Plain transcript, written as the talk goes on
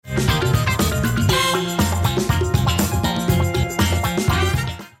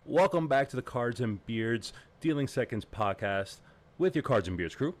Welcome back to the Cards and Beards Dealing Seconds podcast with your Cards and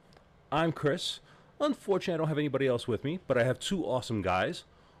Beards crew. I'm Chris. Unfortunately, I don't have anybody else with me, but I have two awesome guys.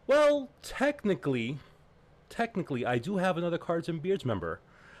 Well, technically, I do have another Cards and Beards member.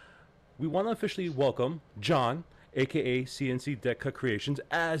 We want to officially welcome John, aka CNC Deck Cut Creations,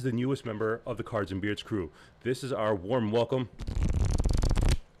 as the newest member of the Cards and Beards crew. This is our warm welcome.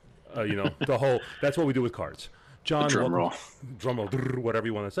 That's what we do with cards. John, drum roll, whatever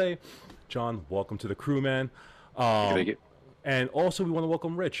you want to say. John, welcome to the crew, man. Thank you. And also, we want to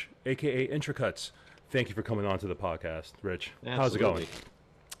welcome Rich, aka Intricuts. Thank you for coming on to the podcast, Rich. Absolutely. How's it going?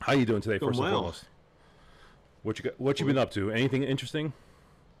 How you doing today? Going first and well. foremost, what you been up to? Anything interesting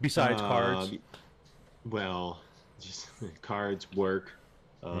besides cards? Well, just cards, work.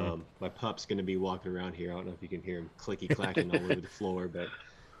 My pup's going to be walking around here. I don't know if you can hear him clicky-clacking all over the floor, but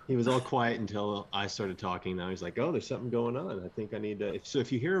he was all quiet until I started talking. Now he's like, oh, there's something going on. I think I need to... So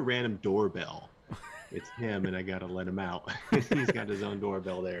if you hear a random doorbell, it's him, and I got to let him out. He's got his own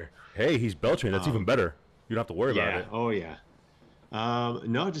doorbell there. Hey, he's belching. That's even better. You don't have to worry about it. Oh, yeah.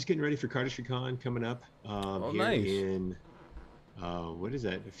 No, just getting ready for Cardistry Con coming up here nice. in... what is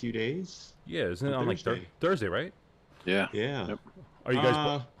that? A few days? Yeah, isn't it on like Thursday, right? Yeah. Yeah. Yep. Are you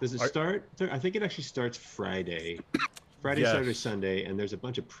guys... Does it start? I think it actually starts Friday. Friday, Yes. Saturday, Sunday, and there's a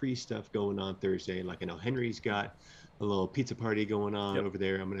bunch of pre-stuff going on Thursday. Like I know Henry's got a little pizza party going on over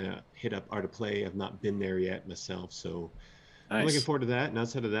there. I'm gonna hit up Art of Play. I've not been there yet myself, so I'm looking forward to that. And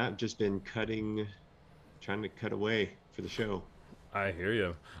outside of that, I've just been trying to cut away for the show. I hear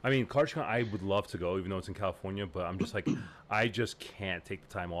you. I mean, CardistryCon, I would love to go, even though it's in California, but I'm just like, I just can't take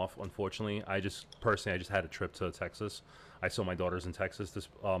the time off, unfortunately. I just had a trip to Texas. I saw my daughters in Texas this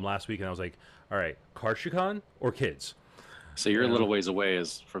last week, and I was like, all right, CardistryCon or kids? So you're a little ways away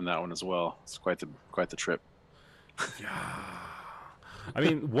from that one as well. It's quite the trip. Yeah. I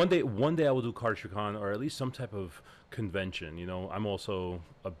mean, one day I will do CardistryCon or at least some type of convention. You know, I'm also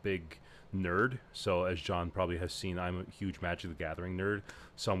a big nerd, so as John probably has seen, I'm a huge Magic the Gathering nerd.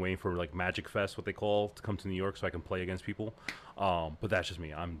 So I'm waiting for like Magic Fest, what they call, to come to New York so I can play against people. But that's just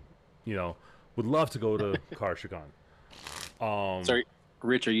me. Would love to go to CardistryCon. Sorry,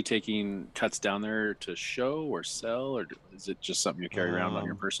 Rich, are you taking cuts down there to show or sell, or is it just something you carry around on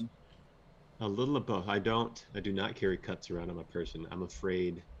your person? A little of both. I do not carry cuts around on my person. I'm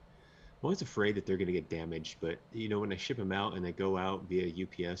always afraid that they're going to get damaged, but when I ship them out and they go out via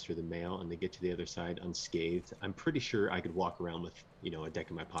UPS or the mail and they get to the other side unscathed, I'm pretty sure I could walk around with a deck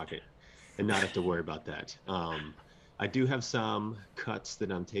in my pocket and not have to worry about that. I do have some cuts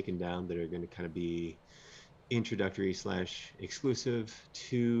that I'm taking down that are going to kind of be introductory / exclusive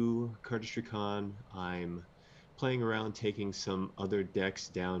to CardistryCon. I'm playing around taking some other decks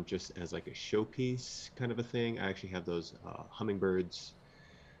down just as like a showpiece kind of a thing. I actually have those hummingbirds.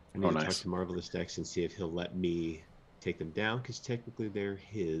 I need to talk to Marvelous Decks and see if he'll let me take them down, because technically they're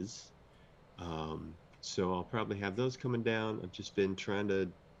his. So I'll probably have those coming down. I've just been trying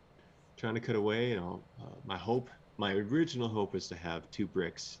to cut away, and my original hope was to have 2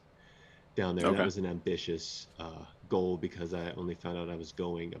 bricks down there. That was an ambitious goal, because I only found out I was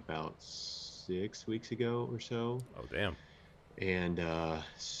going about 6 weeks ago or so. Oh, damn. And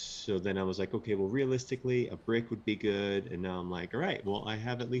so then I was like, okay, well, realistically, a brick would be good. And now I'm like, all right, well, I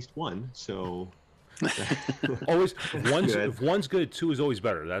have at least one. So always if one's good, 2 is always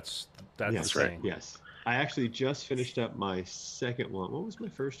better. That's the saying. Yes. I actually just finished up my second one. What was my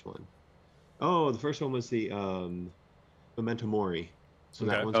first one? Oh, the first one was the Memento Mori. So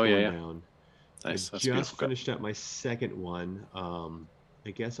that one's going down. Nice. I just finished up my second one.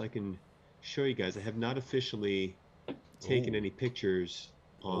 I guess I can show you guys. I have not officially taken any pictures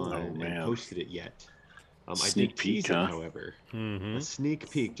and posted it yet. I did tease it, however. Mm-hmm. A sneak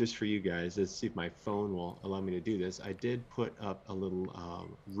peek just for you guys. Let's see if my phone will allow me to do this. I did put up a little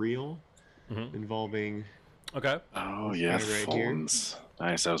reel involving... Okay. Oh, yeah, right phones. Here.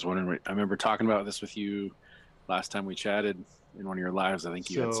 Nice. I was wondering, I remember talking about this with you last time we chatted in one of your lives. I think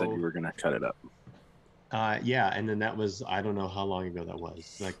you had said you were going to cut it up. Yeah, and then that was, I don't know how long ago that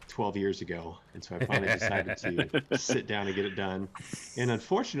was, like 12 years ago. And so I finally decided to sit down and get it done. And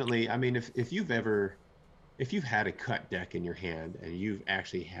unfortunately, I mean, if you've had a cut deck in your hand and you've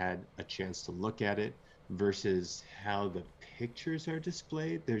actually had a chance to look at it versus how the pictures are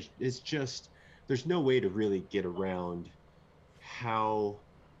displayed, there's no way to really get around how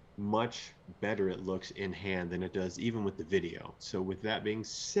much better it looks in hand than it does even with the video. So with that being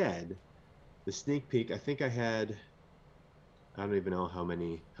said, the sneak peek, I think I don't even know how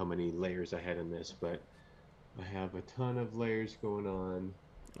many layers I had in this, but I have a ton of layers going on.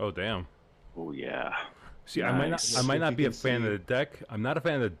 Oh, damn. Oh, yeah. See, I Nice. might If not you be a can fan of see, the deck. I'm not a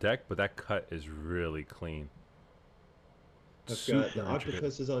fan of the deck, but that cut is really clean. I've got the Super intricate.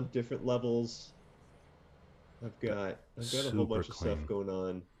 octopuses on different levels. I've got a whole Super bunch of stuff clean. going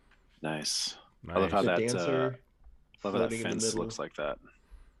on. Nice. I love how Nice. The that dancer floating in the fence looks middle. like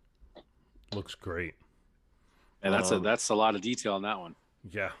that. Looks great. And Um, that's a lot of detail on that one.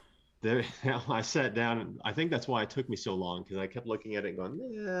 Yeah. there, I sat down, and I think that's why it took me so long because I kept looking at it and going,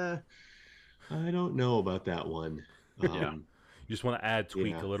 yeah, I don't know about that one. Yeah. You just want to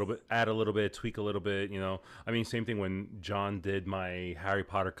tweak Yeah, a little bit, add a little bit, tweak a little bit, you know. I mean, same thing when John did my Harry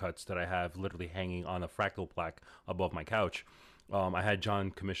Potter cuts that I have literally hanging on a fractal plaque above my couch. I had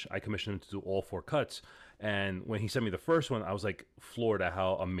John I commissioned him to do all 4 cuts. And when he sent me the first one, I was like floored at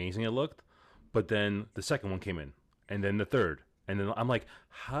how amazing it looked. But then the second one came in, and then the third. And then I'm like,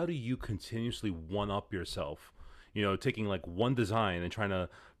 how do you continuously one up yourself? You know, taking like one design and trying to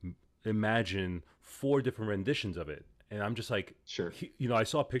imagine 4 different renditions of it. And I'm just like, sure. you know, I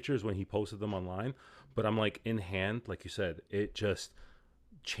saw pictures when he posted them online, but I'm like, in hand, like you said, it just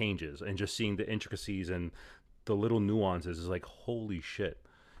changes. And just seeing the intricacies and the little nuances is like, holy shit,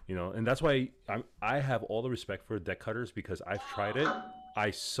 you know. And that's why I have all the respect for deck cutters because I've tried it.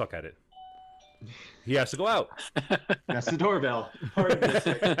 I suck at it. He has to go out. That's the doorbell. Pardon me a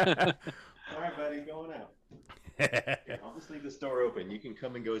second. All right, buddy, going out. Here, I'll just leave this door open. You can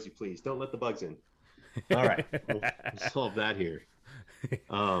come and go as you please. Don't let the bugs in. All right, we'll solve that here.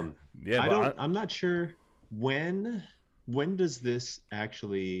 Yeah, but I'm not sure when does this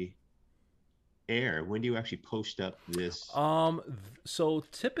actually air? When do you actually post up this? So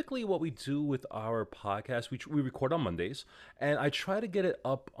typically what we do with our podcast, we record on Mondays, and I try to get it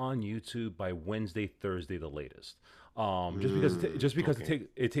up on YouTube by Wednesday, Thursday, the latest. Just because Okay.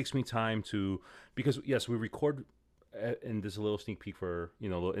 it takes me time to, because yes, we record. And this is a little sneak peek for, you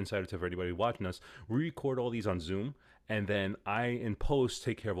know, a little insider tip for anybody watching us. We record all these on Zoom, and then I in post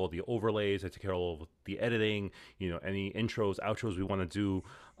take care of all the overlays. I take care of all of the editing. You know, any intros, outros we want to do,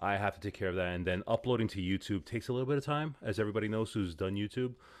 I have to take care of that. And then uploading to YouTube takes a little bit of time, as everybody knows who's done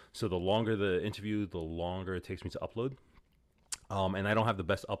YouTube. So the longer the interview, the longer it takes me to upload. And I don't have the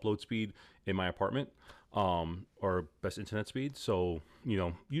best upload speed in my apartment, or best internet speed. So, you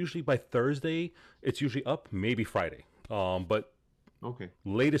know, usually by Thursday, it's usually up, maybe Friday. But Okay.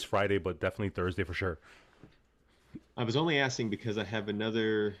 latest Friday, but definitely Thursday for sure. I was only asking because I have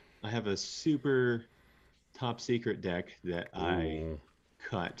a super top secret deck that I Ooh.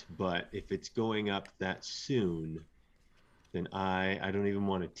 cut, but if it's going up that soon, then I don't even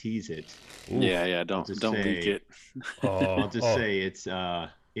want to tease it. Oof. Yeah. I'll just Don't leak say it. I'll Oh, just oh. say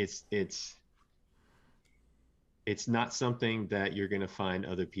it's not something that you're going to find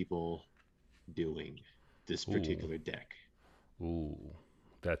other people doing, this Ooh. particular deck. Ooh.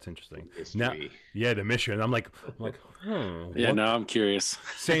 That's interesting. Now, Mystery. yeah, the mission. I'm like, Yeah, what? no, I'm curious.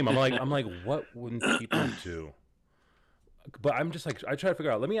 Same. I'm like, what wouldn't people do? But I'm just like, I try to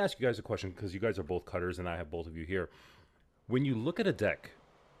figure out. Let me ask you guys a question because you guys are both cutters, and I have both of you here. When you look at a deck,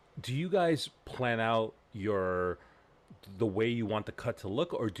 do you guys plan out the way you want the cut to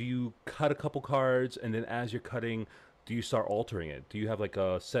look, or do you cut a couple cards and then as you're cutting, do you start altering it? Do you have like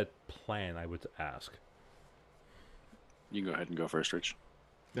a set plan? I would ask. You can go ahead and go first, Rich.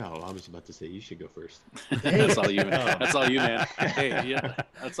 No, I was about to say you should go first. That's all you, man. That's all you, man. Hey, yeah,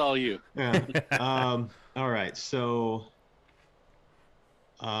 that's all you. Yeah. All right. So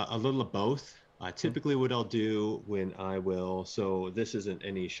a little of both. Typically, what I'll do when I will. So this isn't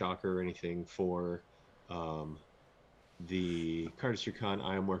any shocker or anything for the Cardistry Con.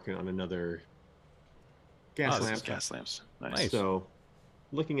 I am working on another gas This lamp. is gas lamps. Nice. So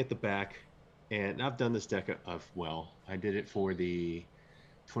looking at the back, and I've done this deck I did it for the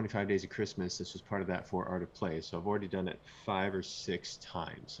 25 Days of Christmas. This was part of that for Art of Play. So I've already done it 5 or 6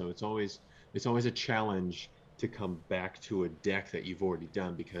 times. So it's always a challenge to come back to a deck that you've already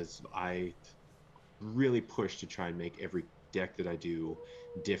done, because I really push to try and make every deck that I do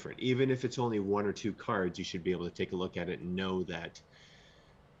different. Even if it's only 1 or 2 cards, you should be able to take a look at it and know that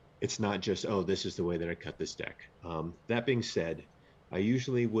it's not just, oh, this is the way that I cut this deck. That being said, I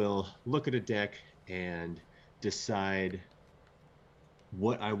usually will look at a deck and decide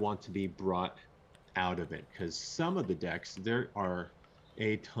what I want to be brought out of it, because some of the decks, there are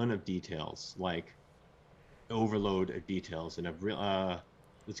a ton of details, like overload of details, and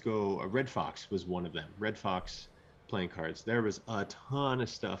let's go. Red Fox was one of them. Red Fox playing cards. There was a ton of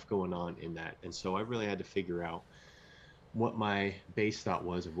stuff going on in that, and so I really had to figure out what my base thought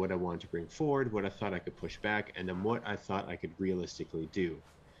was of what I wanted to bring forward, what I thought I could push back, and then what I thought I could realistically do.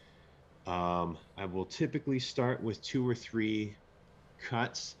 I will typically start with 2 or 3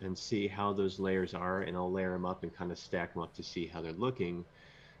 cuts and see how those layers are, and I'll layer them up and kind of stack them up to see how they're looking.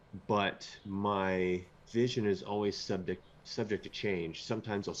 But my vision is always subject to change.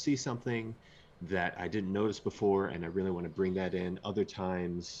 Sometimes I'll see something that I didn't notice before, and I really want to bring that in. Other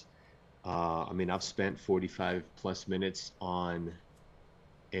times, I mean, I've spent 45 plus minutes on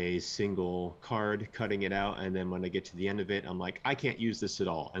a single card, cutting it out, and then when I get to the end of it, I'm like, I can't use this at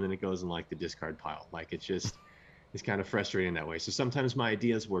all, and then it goes in like the discard pile. Like it's kind of frustrating that way. So sometimes my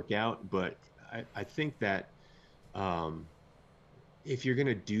ideas work out, but I think that um, if you're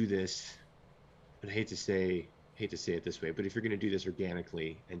gonna do this, and I hate to say it this way, but if you're gonna do this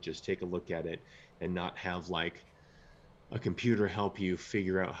organically and just take a look at it and not have like a computer help you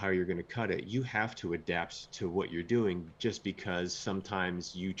figure out how you're going to cut it, you have to adapt to what you're doing, just because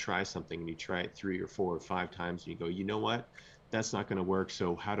sometimes you try something and you try it 3 or 4 or 5 times and you go, you know what, that's not going to work.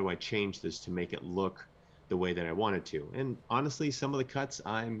 So how do I change this to make it look the way that I want it to? And honestly, some of the cuts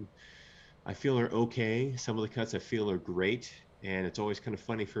I feel are okay. Some of the cuts I feel are great. And it's always kind of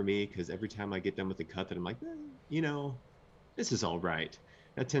funny for me because every time I get done with the cut that I'm like, you know, this is all right.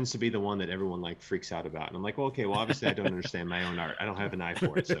 That tends to be the one that everyone like freaks out about. And I'm like, well, okay, well, obviously I don't understand my own art. I don't have an eye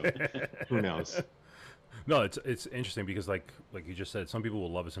for it. So who knows? No, it's interesting because like you just said, some people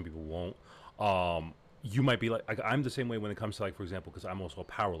will love it, some people won't. You might be like I'm the same way when it comes to like, for example, because I'm also a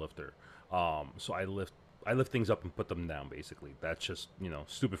power lifter. So I lift things up and put them down. Basically, that's just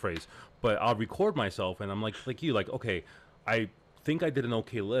stupid phrase. But I'll record myself and I'm like you, like okay, I think I did an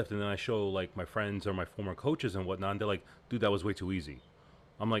okay lift, and then I show like my friends or my former coaches and whatnot, and they're like, dude, that was way too easy.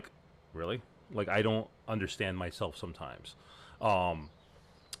 I'm like, really? Like I don't understand myself sometimes. Um,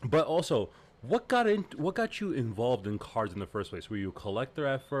 but also, what got you involved in cards in the first place? Were you a collector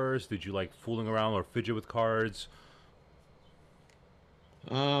at first? Did you like fooling around or fidget with cards?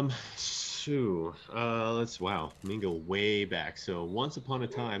 Let's wow, me go way back. So once upon a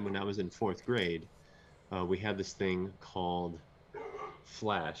time when I was in fourth grade, we had this thing called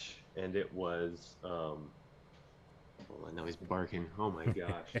Flash, and it was oh, now he's barking. Oh my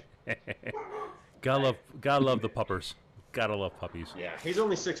gosh. Gotta love the puppers. Gotta love puppies. Yeah, he's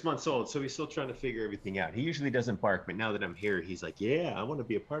only 6 months old, so he's still trying to figure everything out. He usually doesn't bark, but now that I'm here, he's like, "Yeah, I want to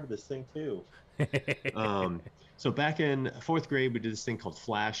be a part of this thing too." Um, so back in fourth grade, we did this thing called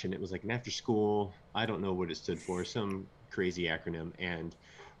Flash, and it was like an after school. I don't know what it stood for, some crazy acronym. And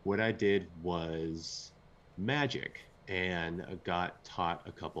what I did was magic, and I got taught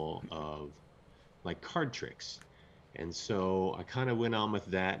a couple of like card tricks. And so I kind of went on with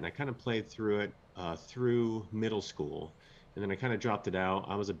that, and I kind of played through it through middle school, and then I kind of dropped it out.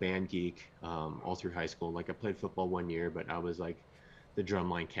 I was a band geek all through high school. Like I played football 1 year, but I was like the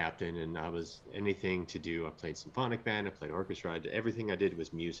drumline captain, and I was anything to do. I played symphonic band, I played orchestra. Everything I did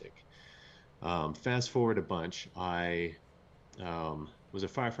was music. Fast forward a bunch, I was a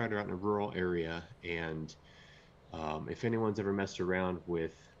firefighter out in a rural area, and if anyone's ever messed around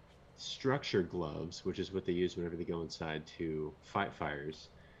with structure gloves, which is what they use whenever they go inside to fight fires,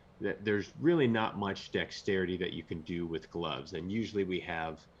 that there's really not much dexterity that you can do with gloves. And usually we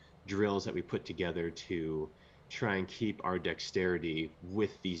have drills that we put together to try and keep our dexterity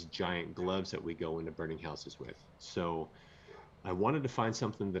with these giant gloves that we go into burning houses with. So I wanted to find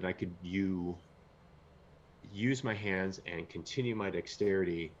something that I could use my hands and continue my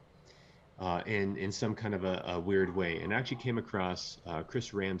dexterity in some kind of a weird way. And I actually came across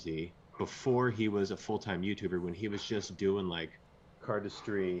Chris Ramsey before he was a full-time YouTuber, when he was just doing like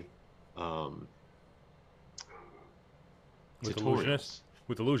cardistry um, With tutorials. illusionist.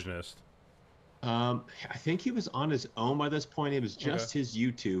 With illusionist. I think he was on his own by this point. It was Okay. just his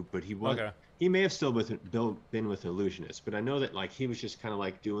YouTube, but Okay. he may have still been with Illusionist. But I know that like he was just kind of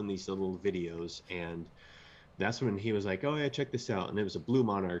like doing these little videos, and that's when he was like, "Oh yeah, check this out." And it was a Blue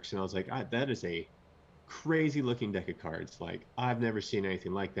Monarchs, and I was like, "That is a crazy looking deck of cards. Like I've never seen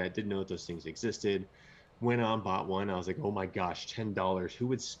anything like that. Didn't know that those things existed." Went on, bought one. I was like, "Oh my gosh, $10! Who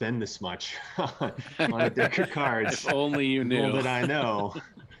would spend this much on a deck of If cards?" only you Little knew. did I know,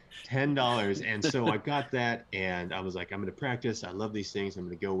 $10. And so I got that, and I was like, I'm going to practice. I love these things. I'm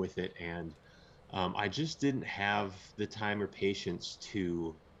going to go with it. And I just didn't have the time or patience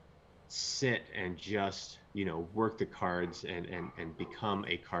to sit and just work the cards and become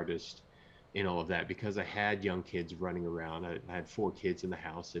a cardist in all of that, because I had young kids running around. I had 4 kids in the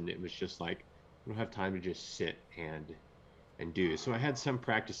house, and it was just like I don't have time to just sit and do. So I had some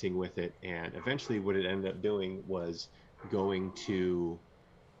practicing with it, and eventually what it ended up doing was going to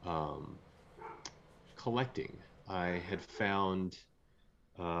um, collecting. I had found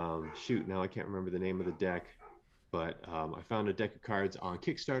shoot, now I can't remember the name of the deck. But I found a deck of cards on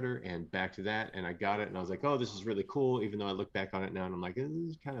Kickstarter and back to that, and I got it, and I was like, oh, this is really cool. Even though I look back on it now and I'm like, this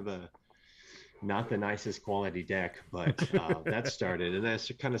is kind of a not the nicest quality deck, but that started, and then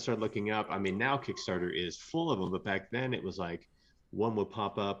I kind of started looking up. I mean, now Kickstarter is full of them, but back then it was like one would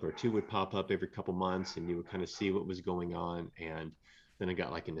pop up or two would pop up every couple months, and you would kind of see what was going on. And then I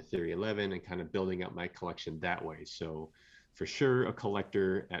got like into Theory 11 and kind of building up my collection that way. So for sure, a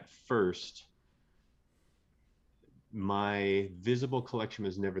collector at first. My visible collection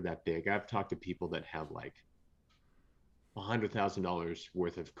was never that big. I've talked to people that have like $100,000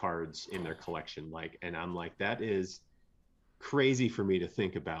 worth of cards in their collection, like, and I'm like, that is crazy for me to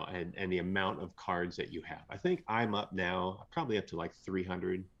think about, and the amount of cards that you have. I think I'm up now probably up to like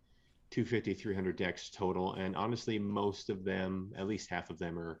 300, 250, 300 decks total, and honestly most of them, at least half of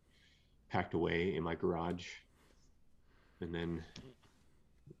them, are packed away in my garage. And then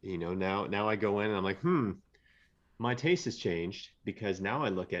now I go in and I'm like, my taste has changed, because now I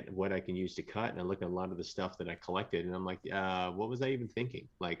look at what I can use to cut, and I look at a lot of the stuff that I collected, and I'm like, what was I even thinking?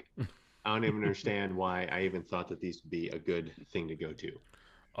 Like, I don't even understand why I even thought that these would be a good thing to go to.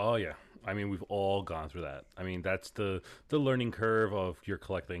 Oh yeah, I mean we've all gone through that. I mean that's the learning curve of your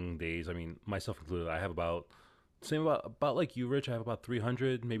collecting days. I mean myself included. I have about same about like you, Rich. I have about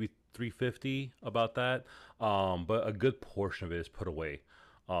 300, maybe 350, about that. But a good portion of it is put away,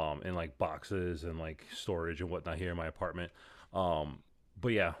 in like boxes and like storage and whatnot here in my apartment. But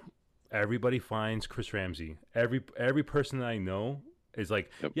yeah, everybody finds Chris Ramsey. Every person that I know is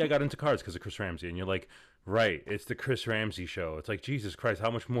like, Yep. yeah, I got into cards because of Chris Ramsey, and you're like, right, it's the Chris Ramsey show. It's like, Jesus Christ, how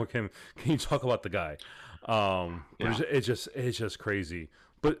much more can you talk about the guy? But Yeah. it's just crazy.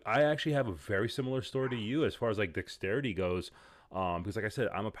 But I actually have a very similar story to you as far as like dexterity goes, because like I said,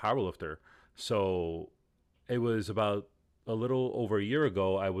 I'm a power lifter. So it was about a little over a year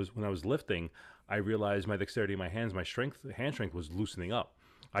ago. When I was lifting, I realized my dexterity in my hands, hand strength was loosening up.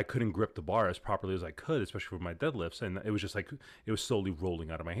 I couldn't grip the bar as properly as I could, especially for my deadlifts, and it was just like it was slowly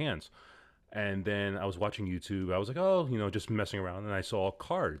rolling out of my hands. And then I was watching YouTube. I was like, oh, just messing around, and I saw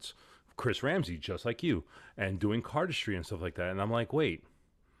cards, Chris Ramsey, just like you, and doing cardistry and stuff like that. And I'm like, wait,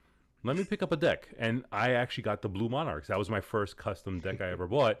 let me pick up a deck. And I actually got the Blue Monarchs. That was my first custom deck I ever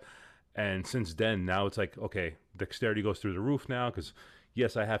bought. And since then, now it's like, okay, dexterity goes through the roof now, because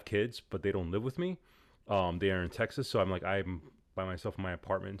yes, I have kids, but they don't live with me. They are in Texas, so I'm by myself in my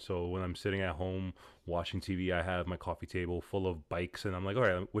apartment. So when I'm sitting at home watching TV, I have my coffee table full of bikes, and I'm like, all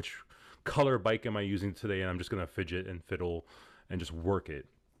right, which color bike am I using today? And I'm just gonna fidget and fiddle and just work it.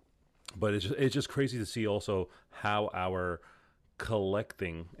 But it's just crazy to see also how our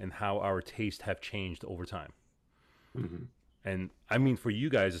collecting and how our taste have changed over time. Hmm. And I mean, for you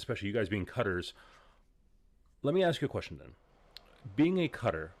guys, especially you guys being cutters, let me ask you a question then. Being a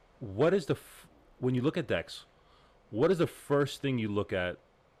cutter, what is when you look at decks, what is the first thing you look at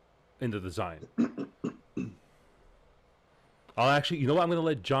in the design? I'll actually, you know what? I'm going to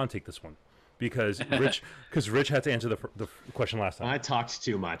let John take this one because Rich had to answer the question last time. I talked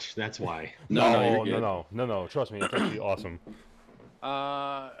too much. That's why. No, you're good. No. Trust me, it's actually awesome.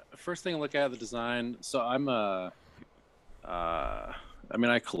 First thing I look at the design. So I'm I mean,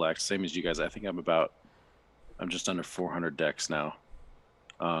 I collect same as you guys. I think I'm just under 400 decks now.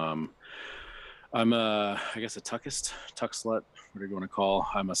 I'm I guess a tuck slut, whatever you want to call.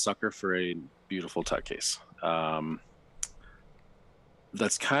 I'm a sucker for a beautiful tuck case.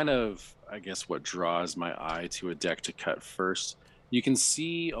 That's kind of, I guess, what draws my eye to a deck to cut first. You can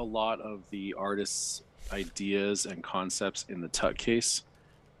see a lot of the artist's ideas and concepts in the tuck case,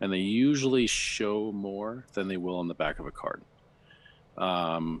 and they usually show more than they will on the back of a card.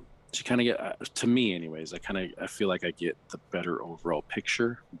 To kind of get, to me anyways, I feel like I get the better overall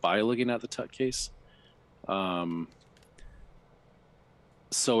picture by looking at the tuck case. So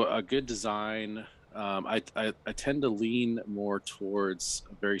a good design, I tend to lean more towards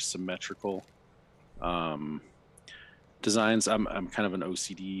very symmetrical designs. I'm kind of an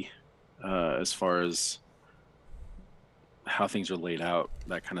OCD as far as how things are laid out,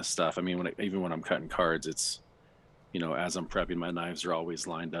 that kind of stuff. I mean, even when I'm cutting cards, it's, as I'm prepping, my knives are always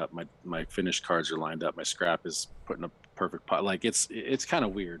lined up. My finished cards are lined up. My scrap is put in a perfect pot. Like it's kind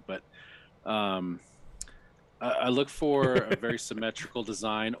of weird, but I look for a very symmetrical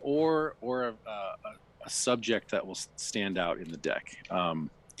design or a subject that will stand out in the deck.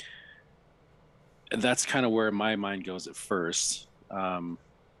 That's kind of where my mind goes at first. I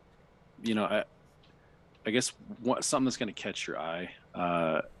guess something that's going to catch your eye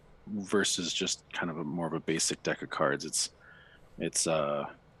versus just kind of more of a basic deck of cards. It's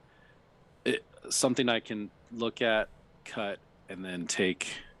something I can look at, cut, and then take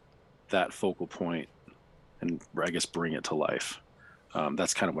that focal point and I guess bring it to life.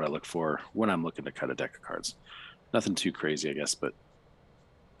 That's kind of what I look for when I'm looking to cut a deck of cards. Nothing too crazy, I guess, but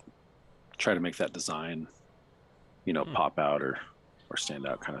try to make that design, pop out or stand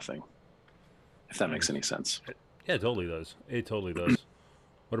out kind of thing. If that makes any sense. Yeah, it totally does. It totally does.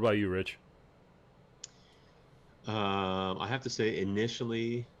 What about you, Rich? I have to say,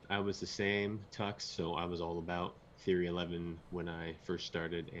 initially I was the same Tux, so I was all about Theory 11 when I first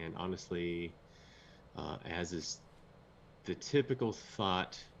started, and honestly, as is the typical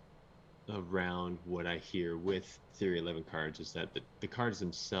thought around what I hear with Theory 11 cards, is that the cards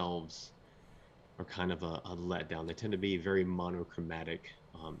themselves are kind of a letdown. They tend to be very monochromatic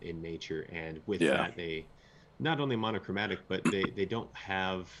in nature, and with that, they not only monochromatic, but they don't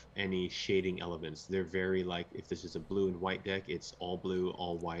have any shading elements. They're very like, if this is a blue and white deck, it's all blue,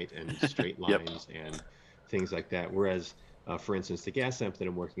 all white, and straight lines and things like that. Whereas, for instance, the gas lamp that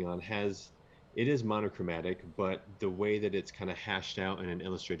I'm working on it is monochromatic, but the way that it's kind of hashed out in an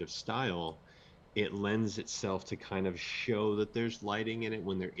illustrative style, it lends itself to kind of show that there's lighting in it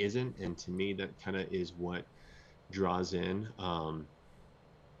when there isn't. And to me, that kind of is what draws in.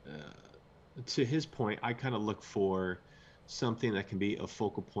 To his point, I kind of look for something that can be a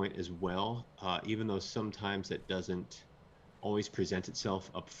focal point as well, even though sometimes that doesn't always present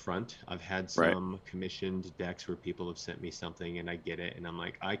itself up front. I've had some commissioned decks where people have sent me something and I get it and I'm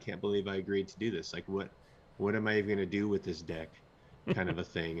like, I can't believe I agreed to do this. Like, what am I even going to do with this deck, kind of a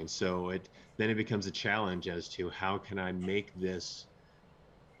thing. And so then it becomes a challenge as to how can I make this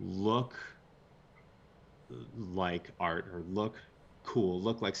look like art, or look cool,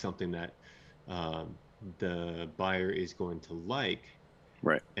 look like something that the buyer is going to like,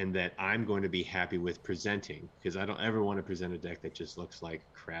 right, and that I'm going to be happy with presenting, because I don't ever want to present a deck that just looks like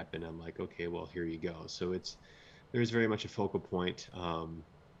crap and I'm like, okay, well, here you go. So there's very much a focal point.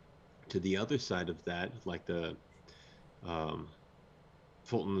 To the other side of that, like the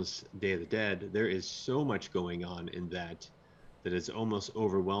Fulton's Day of the Dead, there is so much going on in that it's almost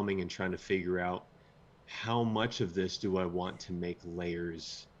overwhelming, and trying to figure out how much of this do I want to make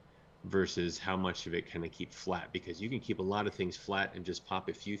layers versus how much of it can I keep flat, because you can keep a lot of things flat and just pop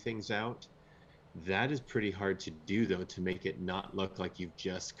a few things out. That is pretty hard to do, though, to make it not look like you've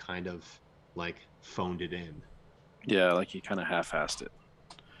just kind of like phoned it in. Yeah, like you kind of half-assed it.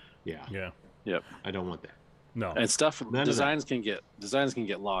 Yeah. Yep. I don't want that. No. And stuff, designs can get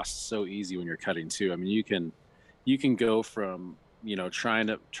lost so easy when you're cutting too. I mean, you can go from, trying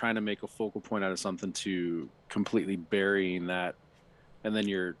to make a focal point out of something to completely burying that, and then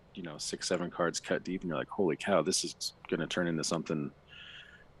you're 6-7 cards cut deep and you're like, holy cow, this is going to turn into something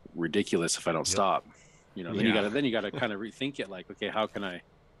ridiculous if I don't stop. Then you gotta kind of rethink it, like, okay, how can I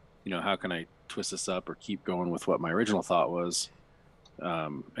twist this up or keep going with what my original thought was.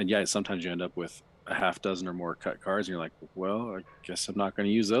 And sometimes you end up with a half dozen or more cut cards and you're like, well, I guess I'm not going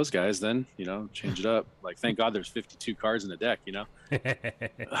to use those guys then, change it up. Like, thank God there's 52 cards in the deck,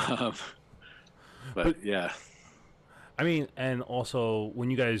 but yeah. I mean, and also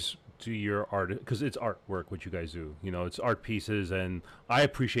when you guys do your art, because it's artwork, what you guys do, it's art pieces, and I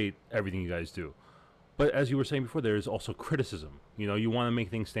appreciate everything you guys do. But as you were saying before, there's also criticism. You want to make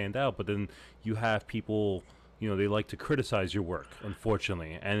things stand out, but then you have people, they like to criticize your work,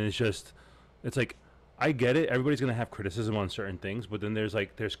 unfortunately. And it's like, I get it. Everybody's going to have criticism on certain things, but then there's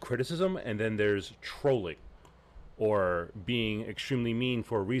criticism, and then there's trolling or being extremely mean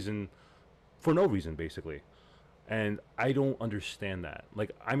for no reason, basically. And I don't understand that.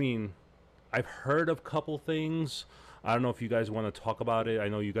 Like, I mean, I've heard of a couple things. I don't know if you guys want to talk about it. I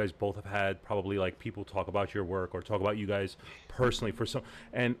know you guys both have had probably like people talk about your work or talk about you guys personally for some.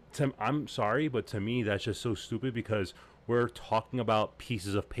 And I'm sorry, but to me that's just so stupid, because we're talking about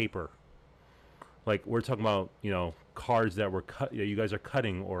pieces of paper. Like, we're talking about cards that you guys are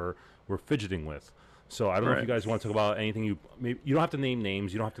cutting or we're fidgeting with. So I don't know if you guys want to talk about anything. You don't have to name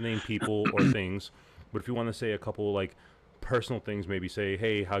names. You don't have to name people or things. But if you want to say a couple like personal things, maybe say,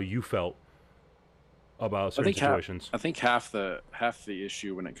 hey, how you felt about certain situations. I think half the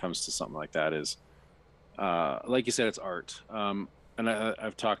issue when it comes to something like that is, like you said, it's art. And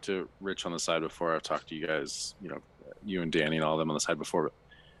I've talked to Rich on the side before. I've talked to you guys, you and Danny and all of them on the side before.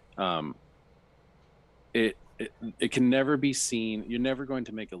 But it can never be seen. You're never going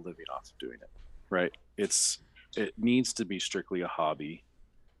to make a living off of doing it, right? It needs to be strictly a hobby,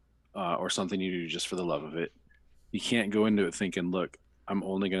 or something you do just for the love of it. You can't go into it thinking, look, I'm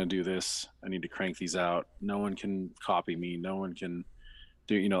only going to do this. I need to crank these out. No one can copy me. No one can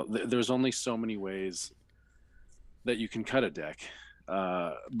do, there's only so many ways that you can cut a deck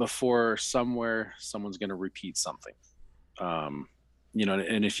before someone's going to repeat something. And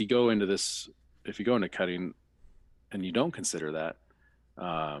if you go into this if you go into cutting and you don't consider that,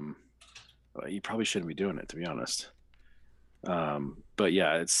 um, well, you probably shouldn't be doing it, to be honest. But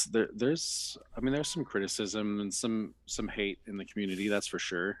yeah, there's I mean there's some criticism and some hate in the community, that's for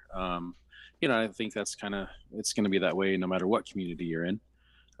sure. I think that's kind of it's going to be that way no matter what community you're in.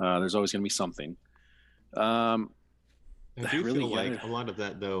 There's always going to be something. Um, I do really, feel you like gotta a lot of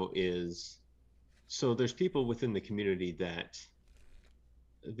that though is, so there's people within the community that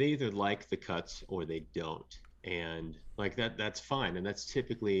they either like the cuts or they don't. And like that's fine. And that's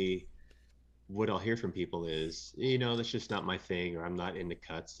typically what I'll hear from people is, that's just not my thing, or I'm not into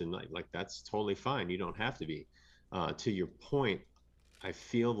cuts. And like that's totally fine. You don't have to be. To your point, I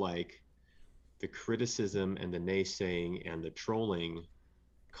feel like the criticism and the naysaying and the trolling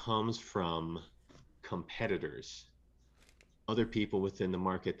comes from competitors, other people within the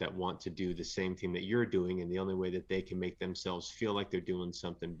market that want to do the same thing that you're doing, and the only way that they can make themselves feel like they're doing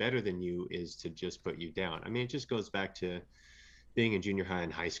something better than you is to just put you down. I mean, it just goes back to being in junior high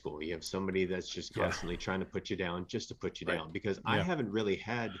and high school. You have somebody that's just Yeah. constantly trying to put you down just to put you right. down, because I Yeah. haven't really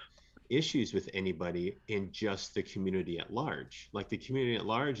had issues with anybody in just the community at large. Like the community at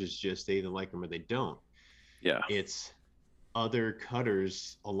large is just they either like them or they don't. Yeah, It's other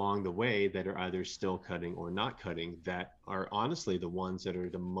cutters along the way that are either still cutting or not cutting that are honestly the ones that are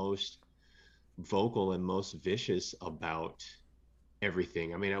the most vocal and most vicious about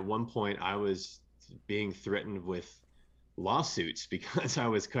everything. I mean, at one point I was being threatened with lawsuits because I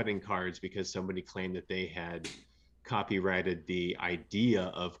was cutting cards because somebody claimed that they had copyrighted the idea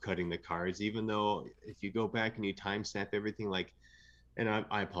of cutting the cards, even though if you go back and you timestamp everything, like, and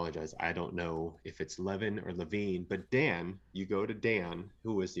I apologize, I don't know if it's Levin or Levine, but Dan, you go to Dan,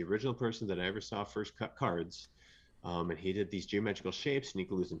 who was the original person that I ever saw first cut cards. And he did these geometrical shapes and he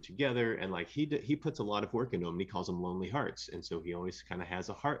glues them together, and like he puts a lot of work into them, and he calls them lonely hearts, and so he always kind of has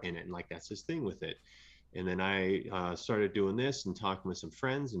a heart in it, and like that's his thing with it. And then I started doing this and talking with some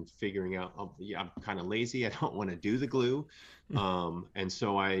friends and figuring out, oh, yeah, I'm kind of lazy. I don't want to do the glue. And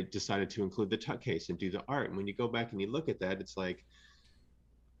so I decided to include the tuck case and do the art. And when you go back and you look at that, it's like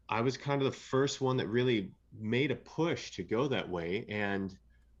I was kind of the first one that really made a push to go that way. And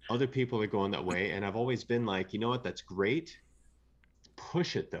other people are going that way. And I've always been like, you know what, that's great.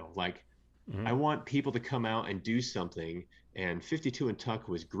 Push it though. Like Hmm. I want people to come out and do something. And 52 and Tuck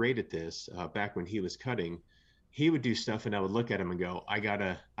was great at this back when he was cutting. He would do stuff, and I would look at him and go, I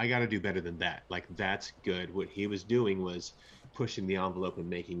gotta do better than that. Like that's good. What he was doing was pushing the envelope and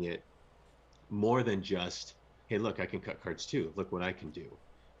making it more than just, hey, look, I can cut cards too. Look what I can do.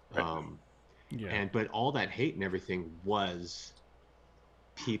 right. Um, Yeah. and but all that hate and everything was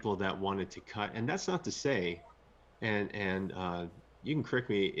people that wanted to cut, and that's not to say, and you can correct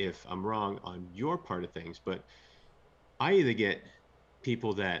me if I'm wrong on your part of things, but I either get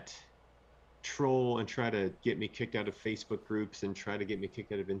people that troll and try to get me kicked out of Facebook groups and try to get me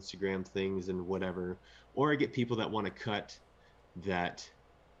kicked out of Instagram things and whatever, or I get people that want to cut that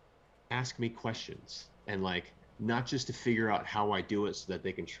ask me questions and like not just to figure out how I do it so that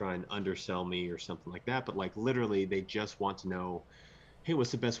they can try and undersell me or something like that, but like literally they just want to know, hey,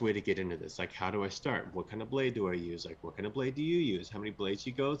 what's the best way to get into this? Like, how do I start? What kind of blade do I use? Like, what kind of blade do you use? How many blades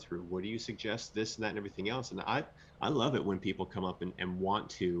you go through? What do you suggest? This and that and everything else. And I love it when people come up and want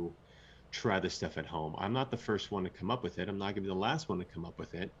to try this stuff at home. I'm not the first one to come up with it. I'm not going to be the last one to come up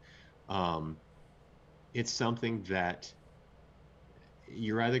with it. Um, it's something that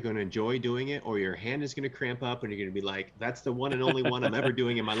you're either going to enjoy doing it or your hand is going to cramp up and you're going to be like, that's the one and only one I'm ever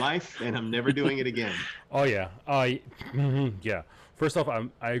doing in my life, and I'm never doing it again. Oh yeah. Yeah. First off,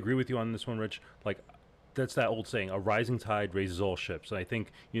 I agree with you on this one, Rich. Like, that's that old saying: a rising tide raises all ships. And I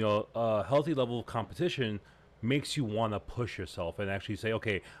think a healthy level of competition makes you want to push yourself and actually say,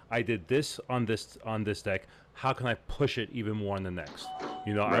 okay, I did this on this deck. How can I push it even more on the next?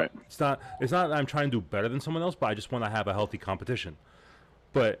 Right. It's not that I'm trying to do better than someone else, but I just want to have a healthy competition.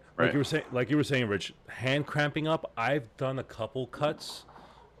 But Right. like you were saying, Rich, hand cramping up. I've done a couple cuts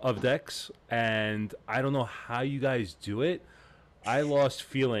of decks, and I don't know how you guys do it. I lost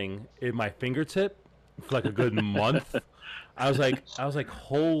feeling in my fingertip for like a good month. I was like,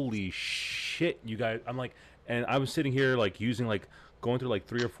 holy shit, you guys! I'm like, and I was sitting here like using like going through like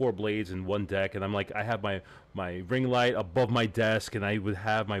 3 or 4 blades in one deck, and I'm like, I have my ring light above my desk, and I would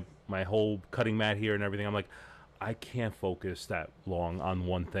have my whole cutting mat here and everything. I'm like, I can't focus that long on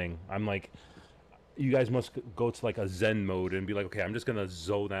one thing. I'm like, you guys must go to like a Zen mode and be like, okay, I'm just gonna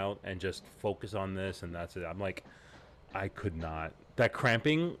zone out and just focus on this, and that's it. I'm like, I could not. That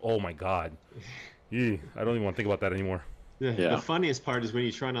cramping, oh my god. I don't even want to think about that anymore. The Yeah. funniest part is when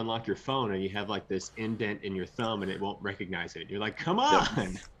you try and unlock your phone and you have like this indent in your thumb and it won't recognize it. You're like, come Yep.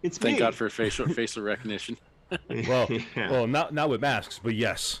 on, it's Thank God me. for facial recognition. Well, Yeah. well, not with masks, but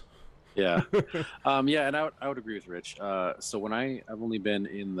yes. Yeah. Yeah, and I would agree with Rich. So when I've only been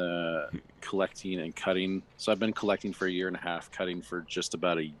in the collecting and cutting, so I've been collecting for a year and a half, cutting for just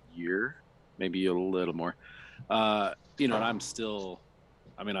about a year, maybe a little more. And I'm still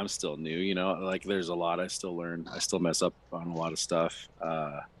new, like there's a lot I still learn. I still mess up on a lot of stuff.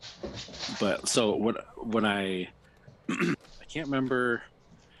 But so when I can't remember,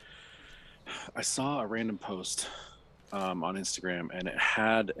 I saw a random post on Instagram, and it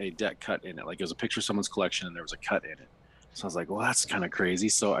had a deck cut in it. Like it was a picture of someone's collection, and there was a cut in it. So I was like, well, that's kind of crazy.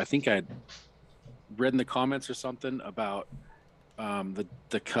 So I think I read in the comments or something about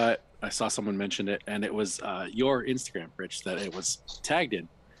the cut. I saw someone mention it, and it was your Instagram, Rich, that it was tagged in.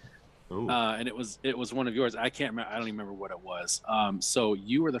 Oh, And it was one of yours. I can't remember. I don't even remember what it was. So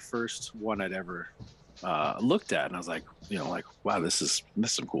you were the first one I'd ever looked at, and I was like, like, wow, this is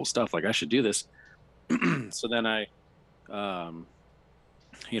some cool stuff. Like I should do this. So then I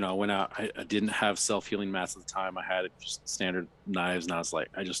went out. I didn't have self-healing mats at the time. I had just standard knives, and I was like,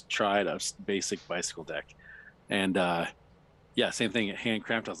 I just tried a basic bicycle deck, and yeah, same thing. Hand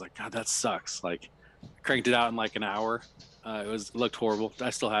cramped. I was like, God, that sucks. Like, cranked it out in like an hour. It looked horrible. I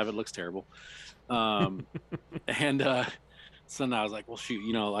still have it. Looks terrible. And so now I was like, well, shoot,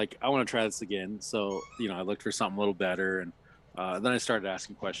 like I want to try this again. So I looked for something a little better, and then I started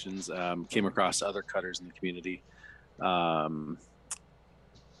asking questions. Came across other cutters in the community. And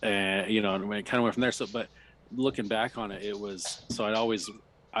and it kind of went from there. So, but looking back on it, it was so I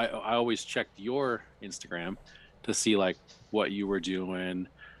always checked your Instagram to see like what you were doing,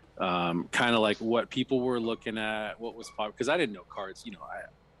 kind of like what people were looking at, what was popular, because I didn't know cards.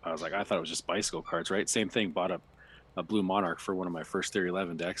 I was like, I thought it was just bicycle cards, right? Same thing. Bought a blue monarch for one of my first Theory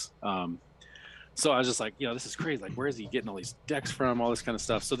 11 decks. So I was just like, this is crazy. Like, where is he getting all these decks from? All this kind of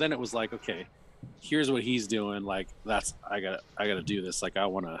stuff. So then it was like, okay, here's what he's doing. Like I gotta do this. Like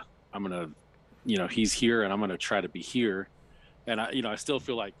I'm gonna, he's here and I'm gonna try to be here. And I still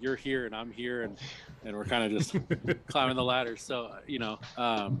feel like you're here and I'm here and we're kind of just climbing the ladder. So,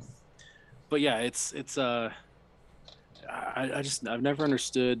 but yeah, I've never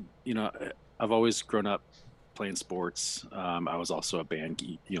understood, I've always grown up playing sports. I was also a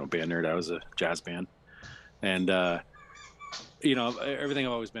band nerd. I was a jazz band, and everything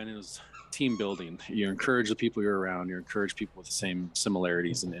I've always been in was team building. You encourage the people you're around. You encourage people with the same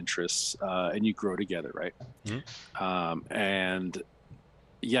similarities and interests, and you grow together, right? Mm-hmm. And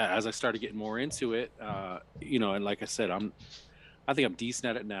yeah, as I started getting more into it, and like I said, I think I'm decent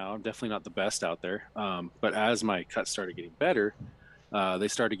at it now. I'm definitely not the best out there, but as my cuts started getting better, they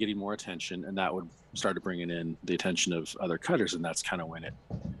started getting more attention, and that would started bringing in the attention of other cutters, and that's kind of when it,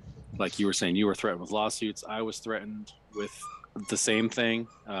 like you were saying, you were threatened with lawsuits. I was threatened with the same thing.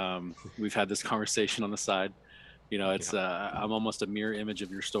 We've had this conversation on the side. It's I'm almost a mirror image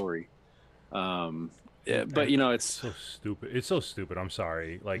of your story. But it's so stupid. It's so stupid. I'm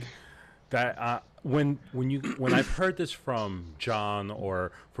sorry. Like that. When I've heard this from John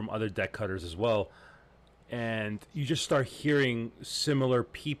or from other deck cutters as well, and you just start hearing similar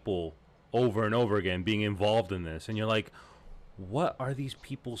people over and over again being involved in this, and you're like, what are these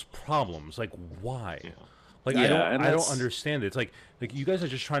people's problems? Like, why? Like, I don't understand it. It's like you guys are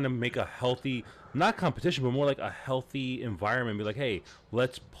just trying to make a healthy, not competition, but more like a healthy environment. Be like, hey,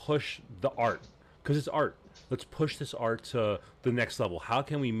 let's push the art because it's art. Let's push this art to the next level. How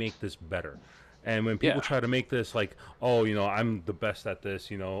can we make this better? And when people try to make this like, oh, I'm the best at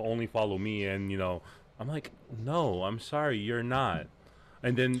this, only follow me, and I'm like, no, I'm sorry, you're not.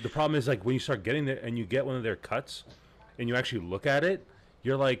 And then the problem is like when you start getting there and you get one of their cuts, and you actually look at it,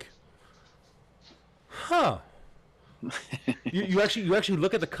 you're like, huh. you actually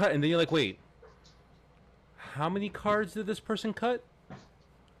look at the cut, and then you're like, wait, how many cards did this person cut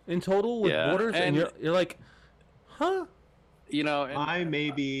in total with borders? And you're like, huh. And I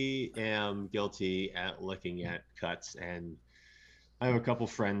maybe am guilty at looking at cuts, and I have a couple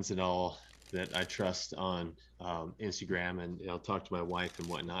friends and all that I trust on Instagram, and I'll talk to my wife and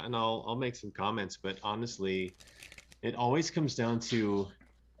whatnot, and I'll make some comments. But honestly, it always comes down to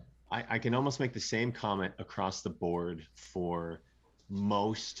I can almost make the same comment across the board for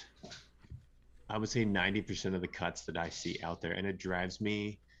most, I would say 90% of the cuts that I see out there, and it drives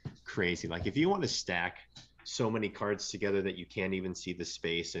me crazy. Like if you want to stack so many cards together that you can't even see the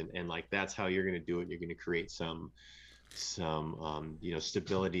space, and like that's how you're going to do it, you're going to create some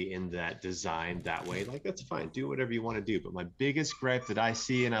stability in that design that way, like that's fine, do whatever you want to do. But my biggest gripe that I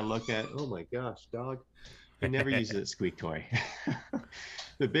see and I look at, oh my gosh, dog, I never use a squeak toy.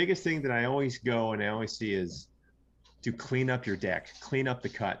 The biggest thing that I always go and I always see is to clean up your deck, clean up the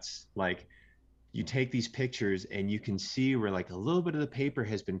cuts. Like you take these pictures and you can see where like a little bit of the paper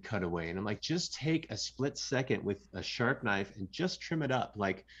has been cut away. And I'm like, just take a split second with a sharp knife and just trim it up.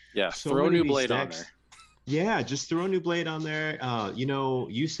 Like Yeah, so throw a many new of these blade on decks. there. Yeah, just throw a new blade on there. You know,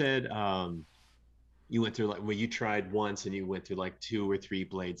 you said you went through like well, you tried once and you went through like 2 or 3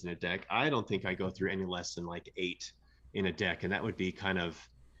 blades in a deck. I don't think I go through any less than like 8 in a deck, and that would be kind of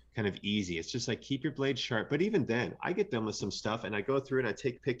easy. It's just like keep your blade sharp. But even then, I get done with some stuff and I go through and I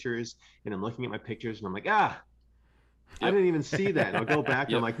take pictures and I'm looking at my pictures and I'm like, I Yep. didn't even see that. And I'll go back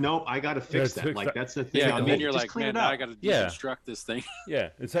and I'm Yep. like, nope, I got to fix that. fix Like that. that's the thing Yeah, on and then me. you're Just like, clean man, it now I up. got to Yeah. deconstruct this thing. Yeah,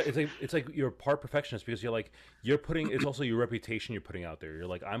 it's like you're part perfectionist because you're like you're putting it's also your reputation you're putting out there. You're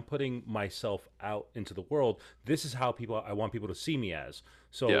like I'm putting myself out into the world. This is how I want people to see me as.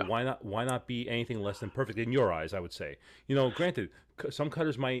 So Yeah. why not be anything less than perfect in your eyes? I would say. You know, granted, some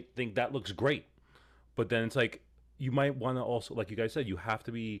cutters might think that looks great, but then it's like you might want to also, like you guys said, you have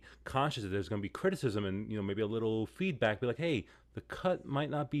to be conscious that there's going to be criticism and maybe a little feedback. Be like, hey, the cut might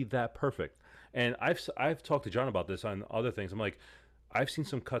not be that perfect. And I've talked to John about this on other things. I'm like, I've seen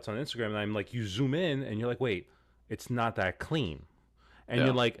some cuts on Instagram, and I'm like, you zoom in, and you're like, wait, it's not that clean, and you're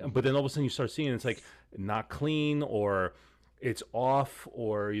Yeah. like, but then all of a sudden you start seeing it's like not clean, or it's off,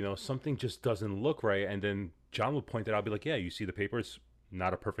 or something just doesn't look right, and then John would point it out, be like, yeah, you see the paper, it's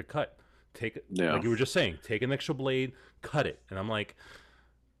not a perfect cut. Take Yeah. like you were just saying, take an extra blade, cut it, and I'm like,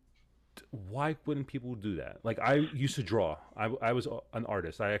 why wouldn't people do that? Like I used to draw. I was an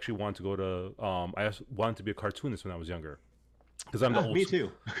artist. I actually wanted to go to. I wanted to be a cartoonist when I was younger, because I'm the old. Me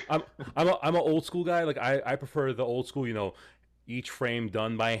too. I'm an old school guy. Like I prefer the old school. Each frame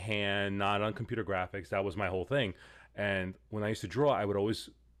done by hand, not on computer graphics. That was my whole thing. And when I used to draw, I would always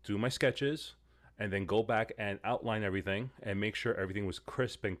do my sketches, and then go back and outline everything and make sure everything was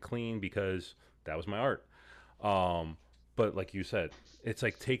crisp and clean because that was my art. But like you said, it's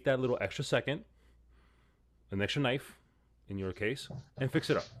like take that little extra second, an extra knife, in your case, and fix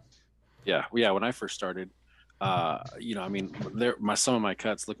it up. Yeah. When I first started, I mean, some of my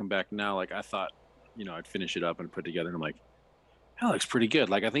cuts looking back now, like I thought, I'd finish it up and put it together, and I'm like, that looks pretty good.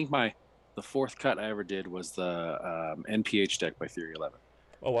 Like I think the fourth cut I ever did was the NPH deck by Theory 11.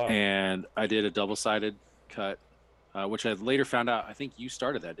 Oh wow! And I did a double-sided cut, which I later found out. I think you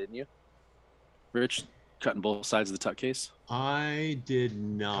started that, didn't you, Rich? Cutting both sides of the tuck case. I did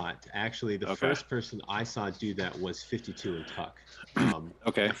not actually. The first person I saw do that was 52 and Tuck.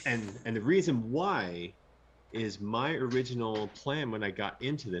 Okay. And the reason why is my original plan when I got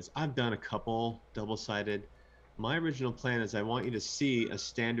into this. I've done a couple double-sided. My original plan is I want you to see a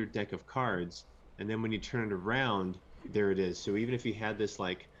standard deck of cards, and then when you turn it around, there it is. So even if you had this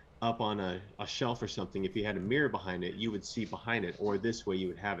like up on a shelf or something, if you had a mirror behind it, you would see behind it, or this way you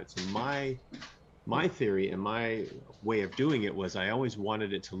would have it. So my theory and my way of doing it was I always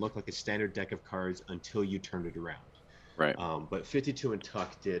wanted it to look like a standard deck of cards until you turned it around. Right. But 52 and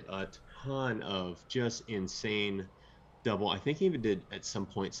Tuck did a ton of just insane double. I think he even did at some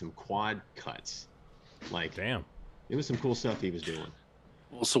point some quad cuts. Like, damn, it was some cool stuff he was doing.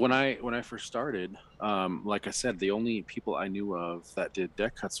 Well, so when I first started, like I said, the only people I knew of that did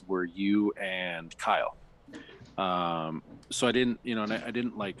deck cuts were you and Kyle. So I didn't, and I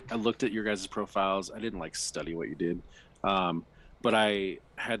didn't I looked at your guys' profiles. I didn't study what you did. But I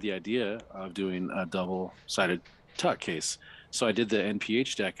had the idea of doing a double-sided tuck case. So I did the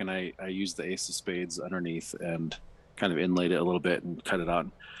NPH deck, and I used the Ace of Spades underneath and kind of inlaid it a little bit and cut it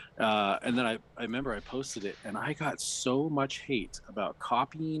on. And then I remember I posted it, and I got so much hate about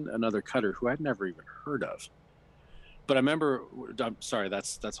copying another cutter who I'd never even heard of. But I remember, I'm sorry,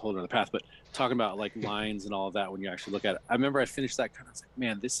 that's a whole other path, but talking about lines and all of that when you actually look at it, I remember I finished that cut, I was like,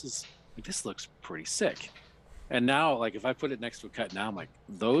 man, this looks pretty sick. And now, if I put it next to a cut now, I'm like,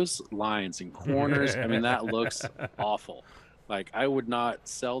 those lines and corners, I mean, that looks awful. I would not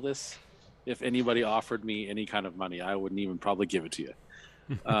sell this if anybody offered me any kind of money. I wouldn't even probably give it to you.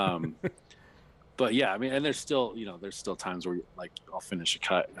 But yeah, I mean, and there's still times where I'll finish a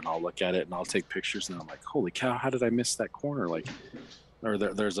cut and I'll look at it and I'll take pictures and I'm like, holy cow, how did I miss that corner? Or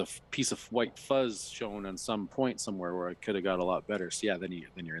there's a piece of white fuzz shown on some point somewhere where I could have got a lot better. So yeah, then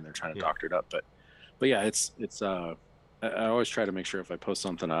you're in there trying to doctor it up. But yeah, it's I always try to make sure if I post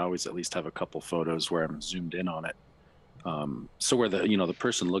something, I always at least have a couple photos where I'm zoomed in on it. So where the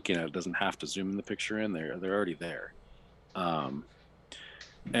person looking at it doesn't have to zoom the picture in, they're already there.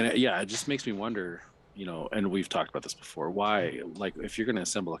 And it just makes me wonder, and we've talked about this before, why, if you're going to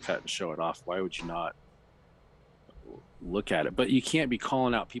assemble a cut and show it off, why would you not look at it? But you can't be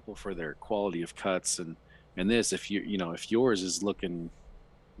calling out people for their quality of cuts and And this, if if yours is looking,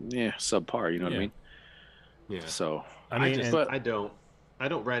 yeah, subpar, you know what I Yeah. mean? Yeah. So, I mean, and but I don't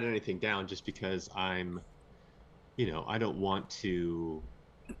write anything down just because I don't want to.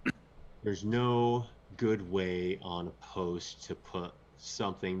 There's no good way on a post to put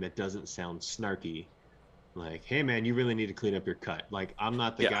something that doesn't sound snarky. Like, hey man, you really need to clean up your cut. Like, I'm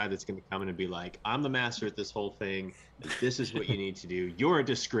not the yeah, guy that's going to come in and be like, I'm the master at this whole thing, and this is what you need to do. You're a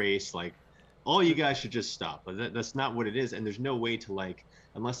disgrace. Like, all you guys should just stop. But that's not what it is. And there's no way to like,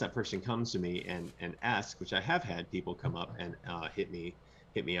 unless that person comes to me and ask, which I have had people come up and hit me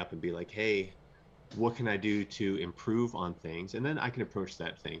up and be like, hey, what can I do to improve on things? And then I can approach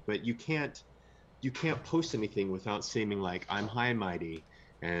that thing. But you can't post anything without seeming like I'm high and mighty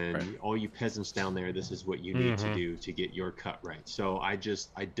right. and all you peasants down there, this is what you need to hmm do to get your cut right. So I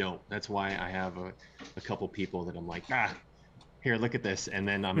don't. That's why I have a couple people that I'm like, here, look at this. And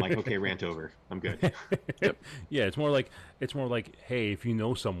then I'm like, okay, rant over. I'm good. Yep. yeah, it's more like, hey, if you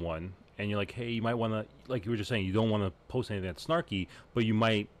know someone and you're like, hey, you might want to, like you were just saying, you don't want to post anything that's snarky, but you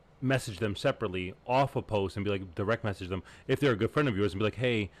might message them separately off a post and be like, direct message them if they're a good friend of yours and be like,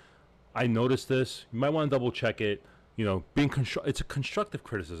 hey, I noticed this. You might want to double check it. It's a constructive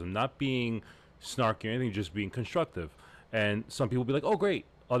criticism, not being snarky or anything, just being constructive. And some people be like, "Oh, great."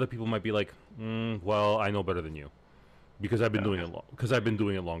 Other people might be like, "Well, I know better than you because I've been Yeah. doing it because I've been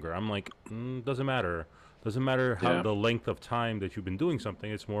doing it longer." I'm like, doesn't matter. Doesn't matter how Yeah. the length of time that you've been doing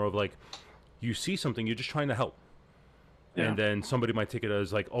something. It's more of like you see something, you're just trying to help, Yeah. and then somebody might take it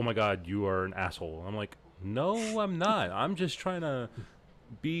as like, "Oh my God, you are an asshole." I'm like, "No, I'm not. I'm just trying to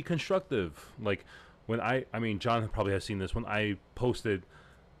be constructive." Like I mean, John probably has seen this when I posted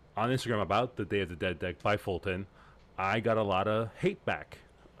on Instagram about the Day of the Dead deck by Fulton. I got a lot of hate back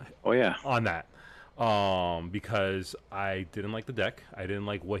Oh yeah. on that because I didn't like the deck. I didn't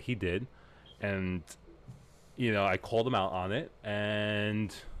like what he did, and I called him out on it.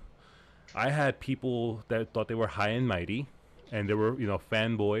 And I had people that thought they were high and mighty, and there were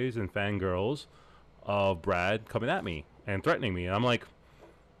fanboys and fangirls of Brad coming at me and threatening me. And I'm like,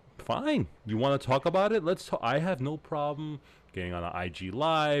 fine. You want to talk about it? Let's talk. I have no problem getting on an IG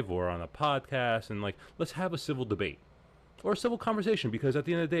live or on a podcast and like let's have a civil debate or a civil conversation because at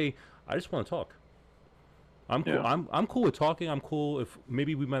the end of the day, I just want to talk. I'm cool. Yeah. I'm cool with talking. I'm cool if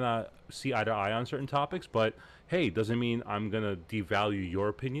maybe we might not see eye to eye on certain topics, but hey, doesn't mean I'm gonna devalue your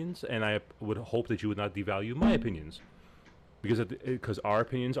opinions, and I would hope that you would not devalue my opinions because our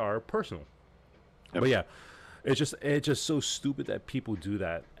opinions are personal. Yep. But yeah, it's just so stupid that people do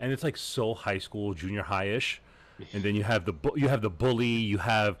that, and it's like so high school, junior high-ish, and then you have the bully, you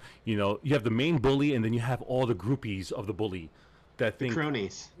have the main bully, and then you have all the groupies of the bully that The think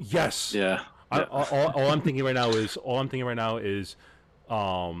cronies. yes. Yeah. I, Yeah. all I'm thinking right now is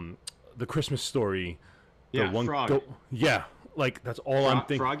the Christmas story. The Yeah, one, frog. yeah, like that's all I'm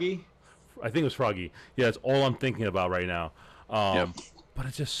thinking. Froggy? I think it was Froggy. Yeah, that's all I'm thinking about right now. Yep. But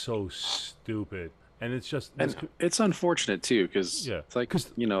it's just so stupid, and it's just And it's unfortunate too, because yeah, it's like, because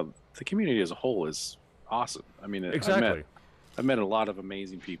the community as a whole is awesome. I mean, exactly. I've met a lot of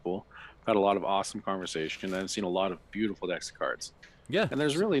amazing people, had a lot of awesome conversation, and I've seen a lot of beautiful decks of cards. Yeah, And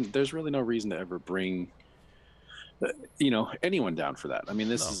there's really no reason to ever bring anyone down for that. I mean,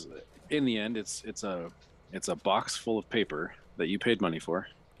 this no, is in the end, it's a box full of paper that you paid money for.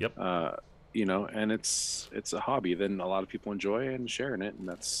 yep. And it's a hobby. Then a lot of people enjoy and sharing it, and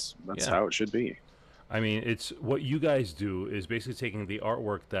that's Yeah. how it should be. I mean, it's what you guys do is basically taking the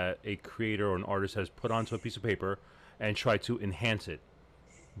artwork that a creator or an artist has put onto a piece of paper and try to enhance it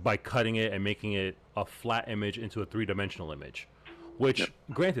by cutting it and making it a flat image into a three-dimensional image. Which, Yep.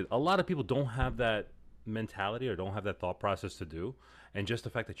 granted, a lot of people don't have that mentality or don't have that thought process to do. And just the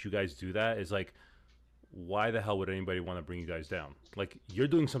fact that you guys do that is like, why the hell would anybody want to bring you guys down? Like, you're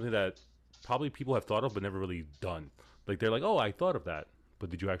doing something that probably people have thought of but never really done. Like, they're like, oh, I thought of that, but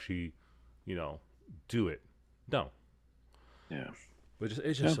did you actually, you know, do it? No. Yeah, But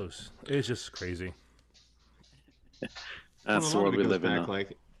it's just crazy. Well, that's a the lot world of it we goes live in back, now.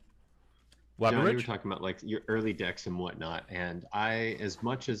 like, What happened, John, you were Rich? talking about like your early decks and whatnot, and as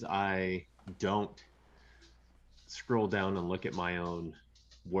much as I don't scroll down and look at my own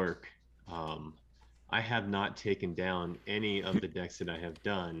work, um, I have not taken down any of the decks that I have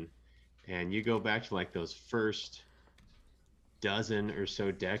done. And you go back to like those first dozen or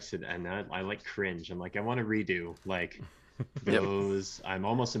so decks, and I like cringe. I'm like, I want to redo like Yep. those. I'm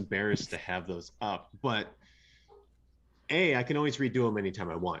almost embarrassed to have those up, but I can always redo them anytime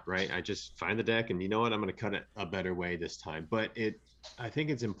I want, right? I just find the deck, and you know what? I'm going to cut it a better way this time. But I think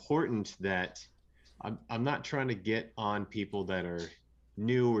it's important that I'm not trying to get on people that are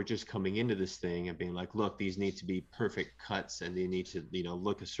new or just coming into this thing and being like, look, these need to be perfect cuts and they need to,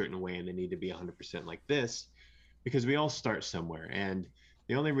 look a certain way and they need to be 100% like this, because we all start somewhere. And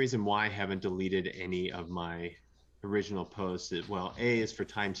the only reason why I haven't deleted any of my original posts is, well, A, is for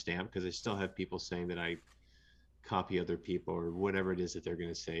timestamp, because I still have people saying that I copy other people or whatever it is that they're going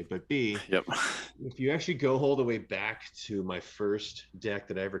to say. But B, Yep. if you actually go all the way back to my first deck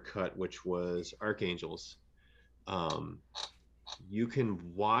that I ever cut, which was Archangels, you can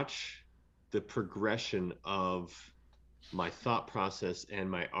watch the progression of my thought process and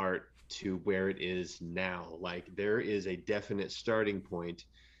my art to where it is now. Like there is a definite starting point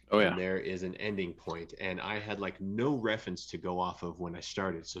Oh yeah. and there is an ending point. And I had like no reference to go off of when I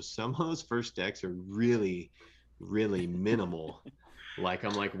started. So some of those first decks are really, really minimal. Like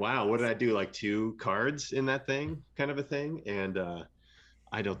I'm like, wow, what did I do? Like 2 cards in that thing, kind of a thing. And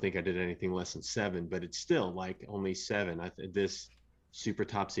I don't think I did anything less than 7, but it's still like only 7. This super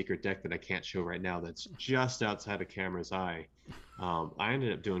top secret deck that I can't show right now, that's just outside of camera's eye. I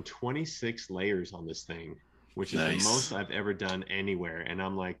ended up doing 26 layers on this thing, which is the most I've ever done anywhere. And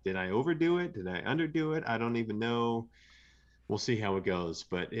I'm like, did I overdo it? Did I underdo it? I don't even know. We'll see how it goes.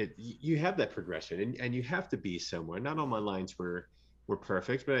 But you have that progression, and you have to be somewhere. Not all my lines were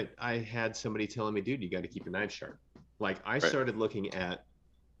perfect, but I had somebody telling me, dude, you got to keep your knife sharp. Like I started looking at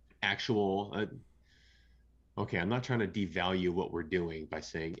actual okay, I'm not trying to devalue what we're doing by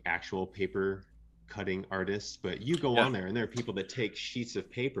saying actual paper cutting artists, but you go on there and there are people that take sheets of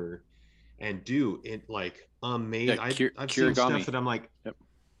paper and do it like amazing. I've seen stuff that I'm like,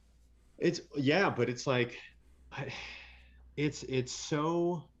 it's but it's like it's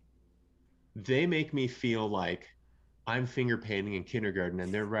so, they make me feel like I'm finger painting in kindergarten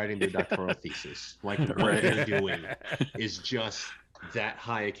and they're writing their doctoral thesis. Like what they're doing is just that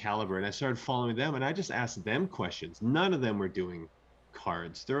high a caliber. And I started following them and I just asked them questions. None of them were doing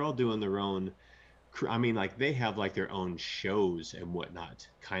cards. They're all doing their own, I mean, like they have like their own shows and whatnot,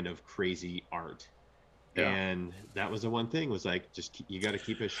 kind of crazy art. Yeah. And that was the one thing, was like, just you got to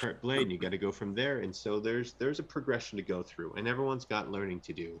keep a sharp blade and you got to go from there. And so there's a progression to go through and everyone's got learning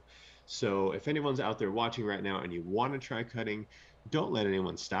to do. So if anyone's out there watching right now and you want to try cutting, don't let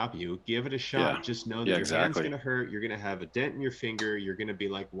anyone stop you. Give it a shot. Yeah. Just know that your hand's going to hurt. You're going to have a dent in your finger. You're going to be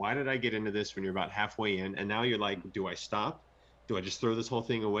like, why did I get into this when you're about halfway in? And now you're like, do I stop? Do I just throw this whole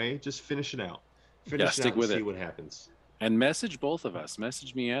thing away? Just finish it out. Finish it out and see what happens. And message both of us.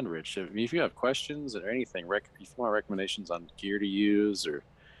 Message me and Rich. If you have questions or anything, if you want recommendations on gear to use or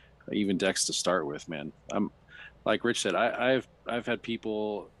even decks to start with, man. I'm like Rich said, I've had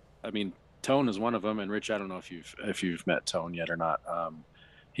people. I mean, Tone is one of them, and Rich, I don't know if you've met Tone yet or not.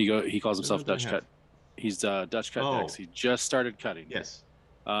 He calls himself Dutch Cut. He's Dutch Cut decks. He just started cutting. Yes.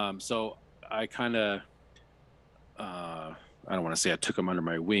 So I kind of I don't want to say I took him under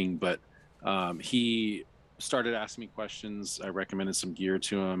my wing, but he started asking me questions. I recommended some gear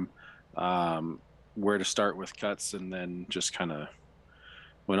to him, where to start with cuts, and then just kind of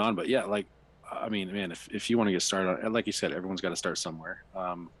went on. But yeah, like, I mean, man, if you want to get started, like you said, everyone's got to start somewhere.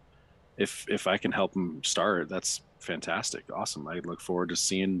 If I can help them start, that's fantastic. Awesome. I look forward to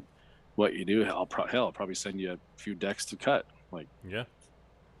seeing what you do. I'll probably send you a few decks to cut. Like,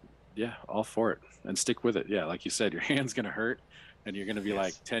 yeah, all for it, and stick with it. Yeah, like you said, your hand's gonna hurt, and you're gonna be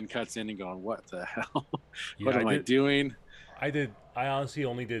like 10 cuts in and going, "What the hell? What am I doing?" I honestly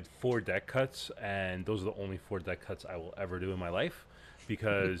only did 4 deck cuts, and those are the only 4 deck cuts I will ever do in my life,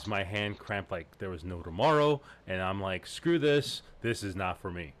 because my hand cramped like there was no tomorrow, and I'm like, screw this. This is not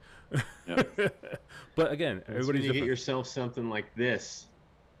for me. But again, everybody's you get yourself something like this.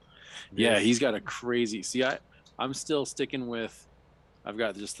 Yeah, he's got a crazy. See, I'm still sticking with. I've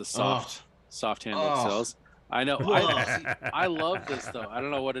got just the soft hand cells. I know. I love this though. I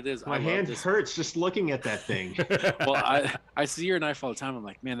don't know what it is. My hand hurts just looking at that thing. Well, I see your knife all the time. I'm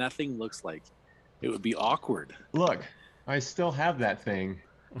like, man, that thing looks like it would be awkward. Look, I still have that thing.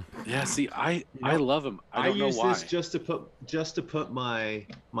 Yeah. See, I love them. I don't know why. I use this just to put my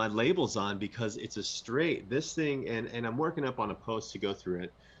labels on, because it's a straight this thing, and I'm working up on a post to go through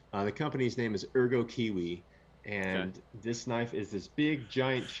it. The company's name is Ergo Kiwi, and this knife is this big,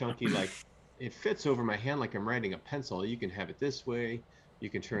 giant, chunky, like it fits over my hand like I'm writing a pencil. You can have it this way, you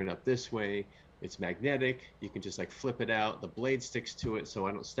can turn it up this way. It's magnetic. You can just like flip it out. The blade sticks to it, so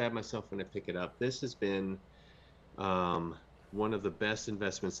I don't stab myself when I pick it up. This has been one of the best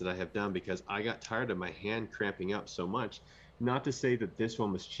investments that I have done, because I got tired of my hand cramping up so much. Not to say that this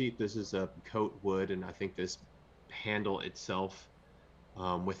one was cheap. This is a coat wood, and I think this handle itself,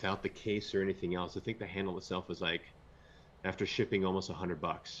 without the case or anything else, I think the handle itself was like, after shipping, almost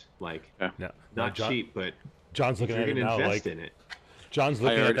 $100. Like, not cheap, but John's looking at it now, like, in it. John's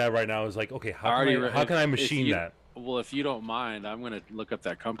looking at that right now. Is like, okay, how can I machine that? Well, if you don't mind, I'm gonna look up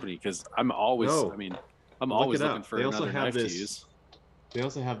that company because I'm always. No. I mean, I'm always looking for another knife to use. They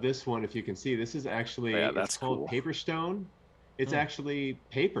also have this one. If you can see, this is actually that's it's called cool. Paper Stone. It's actually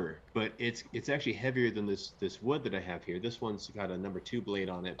paper, but it's actually heavier than this wood that I have here. This one's got a number 2 blade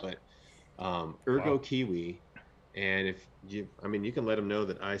on it, but Ergo Kiwi. And if you, I mean, you can let them know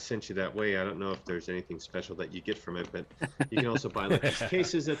that I sent you that way. I don't know if there's anything special that you get from it, but you can also buy like these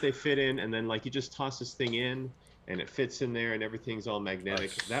cases that they fit in, and then like you just toss this thing in, and it fits in there, and everything's all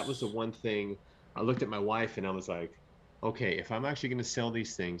magnetic. That was the one thing. I looked at my wife, and I was like, okay, if I'm actually going to sell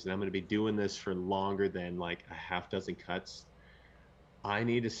these things, and I'm going to be doing this for longer than like a half dozen cuts, I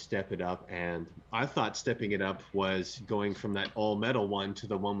need to step it up. And I thought stepping it up was going from that all metal one to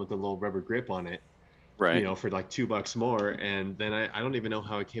the one with the little rubber grip on it. Right. You know, for like $2 more. And then I don't even know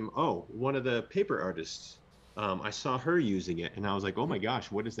how it came. Oh, one of the paper artists, I saw her using it, and I was like, oh my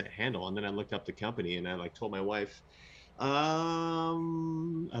gosh, what is that handle? And then I looked up the company, and I like told my wife, I'd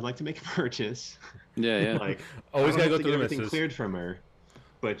like to make a purchase. Yeah. Like, always gotta go through everything cleared from her,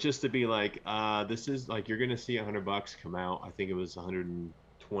 but just to be like, this is like, you're gonna see $100 come out. I think it was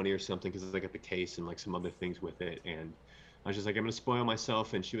 120 or something, because I got the case and like some other things with it. And I was just like, I'm gonna spoil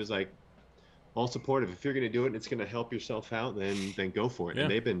myself. And she was like, all supportive. If you're going to do it and it's going to help yourself out, then go for it. Yeah.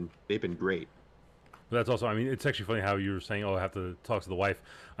 And they've been great. But that's also, I mean, it's actually funny how you were saying, oh, I have to talk to the wife.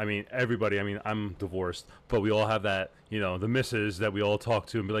 I mean, everybody, I mean, I'm divorced, but we all have that, you know, the missus that we all talk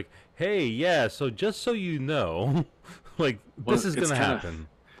to and be like, hey, yeah, so just so you know, like, this is going to happen.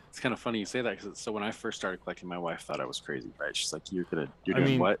 It's kind of funny you say that, because so when I first started collecting, my wife thought I was crazy, right? She's like, you're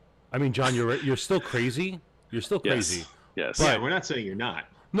doing what? I mean, John, you're still crazy. You're still crazy. Yes. But we're not saying you're not.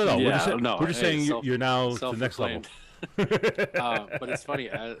 No, we're just saying you're now to the next level. But it's funny.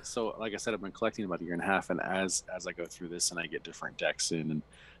 So, like I said, I've been collecting about a year and a half, and as I go through this and I get different decks in, and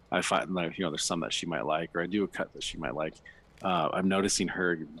I find, like, you know, there's some that she might like, or I do a cut that she might like. I'm noticing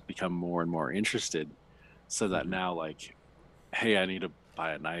her become more and more interested, so that now, like, hey, I need to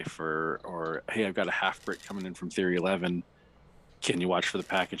buy a knife, or hey, I've got a half brick coming in from Theory 11. Can you watch for the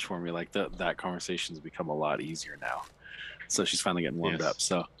package for me? Like that conversation's become a lot easier now. So she's finally getting warmed up.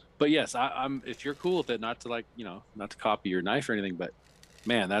 So, but yes, I'm. If you're cool with it, not to, like, you know, not to copy your knife or anything, but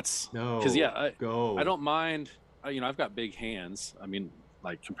man, that's because I don't mind. You know, I've got big hands. I mean,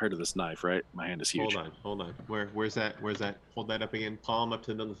 like, compared to this knife, right? My hand is huge. Hold on. Where's that? Hold that up again. Palm up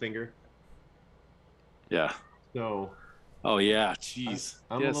to another finger. Yeah. So. Oh yeah, jeez.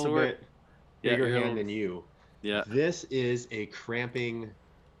 I'm a little bit bigger hand than you. Yeah. This is a cramping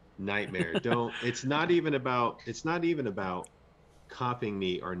nightmare. It's not even about copying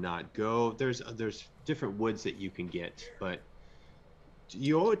me or not. There's different woods that you can get, but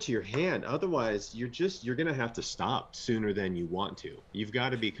you owe it to your hand. Otherwise, you're gonna have to stop sooner than you want to. You've got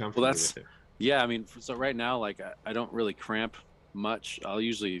to be comfortable with it. Yeah, I mean, so right now, like, I don't really cramp much. I'll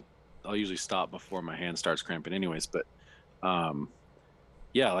usually stop before my hand starts cramping anyways, but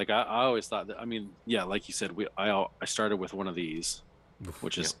yeah, like I always thought that, I mean, yeah, like you said, I started with one of these,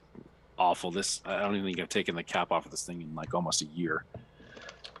 which is awful. I don't even think I've taken the cap off of this thing in like almost a year,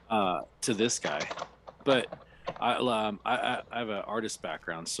 to this guy. But I have an artist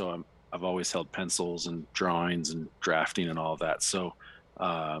background, so I've always held pencils and drawings and drafting and all of that. So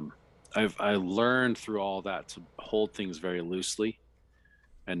I learned through all that to hold things very loosely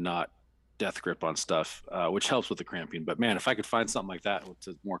and not death grip on stuff, which helps with the cramping. But man, if I could find something like that with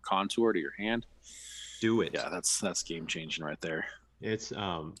more contour to your hand, do it. Yeah, that's game changing right there. It's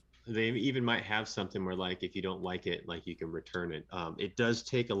they even might have something where, like, if you don't like it, like, you can return it. It does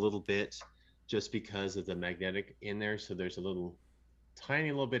take a little bit just because of the magnetic in there, so there's a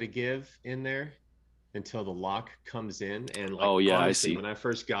tiny little bit of give in there until the lock comes in. And like, honestly, I see. When I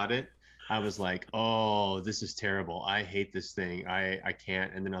first got it, I was like, oh, this is terrible. I hate this thing. I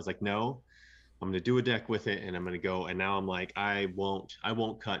can't. And then I was like, no, I'm going to do a deck with it, and I'm going to go. And now I'm like, I won't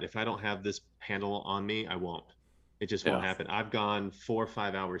cut. If I don't have this handle on me, I won't. It just won't happen. I've gone 4 or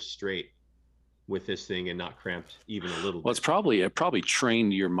 5 hours straight with this thing and not cramped even a little bit. Well, it probably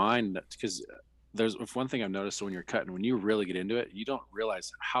trained your mind, because there's one thing I've noticed when you're cutting, when you really get into it, you don't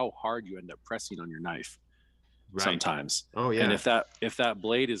realize how hard you end up pressing on your knife sometimes. Oh yeah. And if that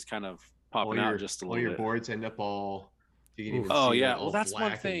blade is kind of popping out just a little bit, all your boards end up all. Well, that's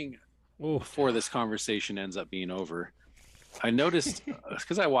one thing. Before this conversation ends up being over, I noticed,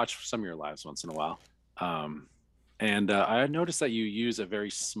 because I watch some of your lives once in a while, and I noticed that you use a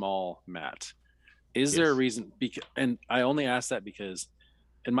very small mat. Is there a reason? And I only ask that because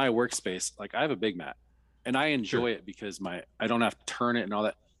in my workspace, like, I have a big mat, and I enjoy it because I don't have to turn it and all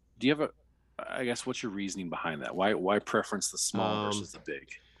that. Do you have I guess what's your reasoning behind that? Why preference the small versus the big?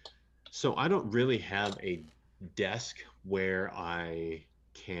 So I don't really have a desk where I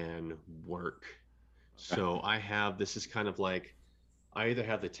can work. Okay. So I have, this is kind of like, I either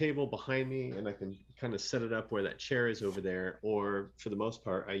have the table behind me and I can kind of set it up where that chair is over there, or for the most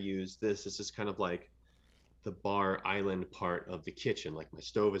part, I use this. This is kind of like the bar island part of the kitchen. Like my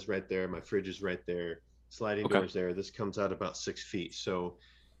stove is right there, my fridge is right there, sliding Okay. doors there. This comes out about 6 feet. So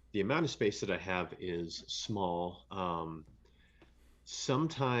the amount of space that I have is small.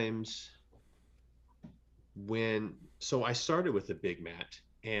 Sometimes so I started with a big mat,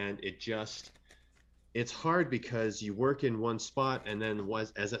 and it's hard because you work in one spot, and then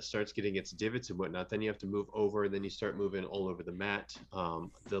as that starts getting its divots and whatnot, then you have to move over, and then you start moving all over the mat. The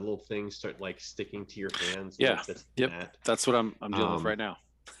little things start like sticking to your hands, Yeah. little bits of Yep. mat. That's what I'm dealing with right now.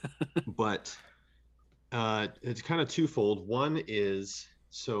 But it's kind of twofold. One is,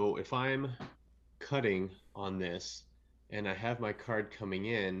 so if I'm cutting on this and I have my card coming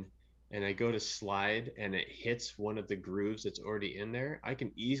in and I go to slide and it hits one of the grooves that's already in there, I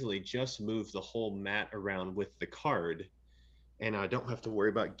can easily just move the whole mat around with the card, and I don't have to worry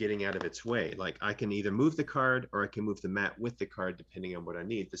about getting out of its way. Like, I can either move the card or I can move the mat with the card depending on what I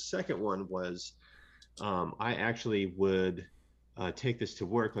need. The second one was, I actually would take this to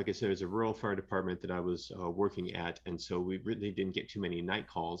work. Like I said, it was a rural fire department that I was working at, and so we really didn't get too many night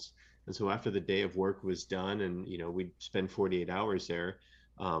calls. And so after the day of work was done, and we'd spend 48 hours there,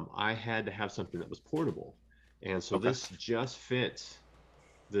 I had to have something that was portable. And so Okay. this just fits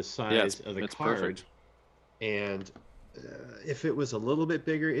the Yeah, size of the it's card. perfect. And if it was a little bit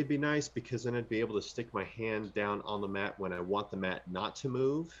bigger, it'd be nice, because then I'd be able to stick my hand down on the mat when I want the mat not to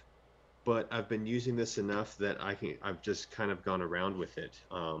move. But I've been using this enough that I've just kind of gone around with it.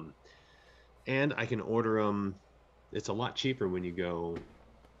 And I can order them. It's a lot cheaper when you go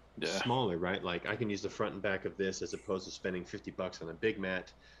smaller, right? Like, I can use the front and back of this as opposed to spending $50 on a big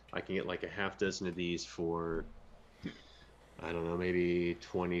mat. I can get like a half dozen of these for, I don't know, maybe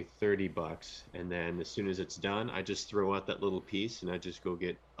 20, $30. And then as soon as it's done, I just throw out that little piece and I just go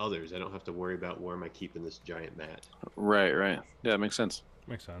get others. I don't have to worry about where am I keeping this giant mat. Right. Yeah, it makes sense.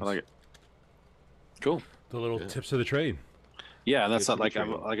 Makes sense. I like it. Cool. The little tips of the trade. Yeah, that's not like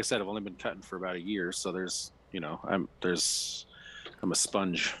training. like I said, I've only been cutting for about a year, so there's I'm a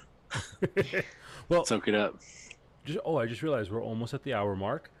sponge. Well, soak it up. I just realized we're almost at the hour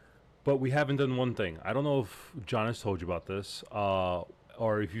mark, but we haven't done one thing. I don't know if John has told you about this,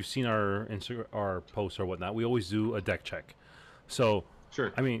 or if you've seen our our posts or whatnot. We always do a deck check. So,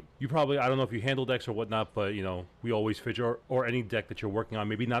 Sure. I mean, you probably, I don't know if you handle decks or whatnot, but we always figure, or any deck that you're working on,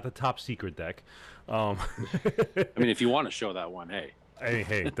 maybe not the top secret deck. I mean, if you want to show that one, hey,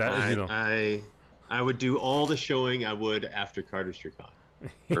 that I would do all the showing I would after Carter's Con.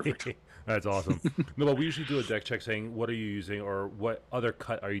 perfect. That's awesome. No, but we usually do a deck check saying what are you using or what other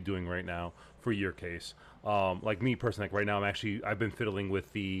cut are you doing right now for your case. Like me personally, like right now I've been fiddling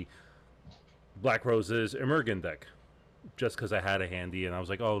with the Black Roses Emergen deck just because I had a handy and I was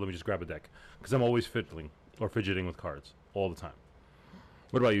like, oh, let me just grab a deck, because I'm always fiddling or fidgeting with cards all the time.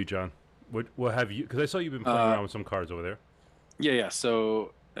 What about you, John? What have you? Because I saw you've been playing around with some cards over there. Yeah.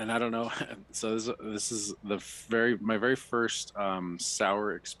 So, and I don't know. So this is my very first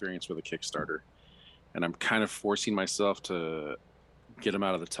sour experience with a Kickstarter, and I'm kind of forcing myself to get them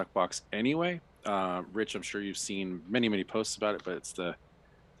out of the tuck box anyway. Rich, I'm sure you've seen many posts about it, but it's the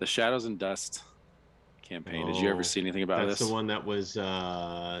Shadows and Dust campaign. Did you ever see anything about this? That's the one that was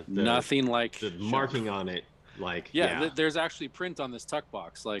nothing like the marking on it. Like, there's actually print on this tuck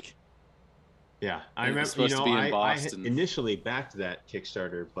box. Like, yeah, I remember. I initially backed that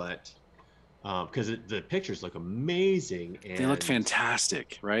Kickstarter, but because the pictures look amazing and they look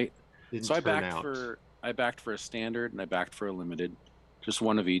fantastic, right? So I backed for a standard and I backed for a limited, just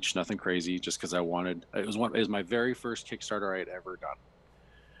one of each, nothing crazy, just because I wanted. It was my very first Kickstarter I had ever done.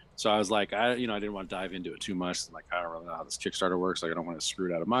 So I was like, I didn't want to dive into it too much. I'm like, I don't really know how this Kickstarter works. Like, I don't want to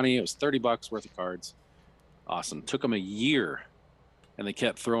screw it out of money. It was $30 worth of cards. Awesome. Took them a year, and they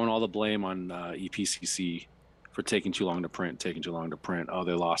kept throwing all the blame on EPCC for taking too long to print. Oh,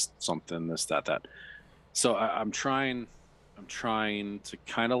 they lost something, this, that. So I'm trying to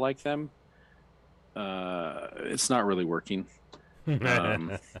kind of like them. It's not really working.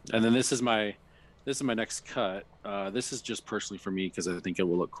 And then this is my next cut. This is just personally for me because I think it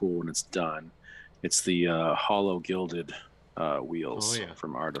will look cool when it's done. It's the hollow gilded wheels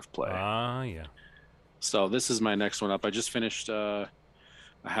from Art of Play. Yeah. So this is my next one up. I just finished a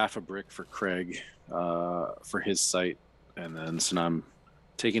half a brick for Craig for his site, and then so now I'm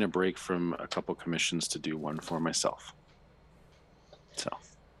taking a break from a couple commissions to do one for myself. So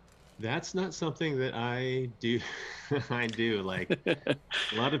That's not something that I do. I do like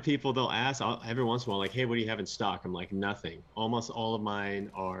a lot of people. They'll ask every once in a while, like, "Hey, what do you have in stock?" I'm like, "Nothing." Almost all of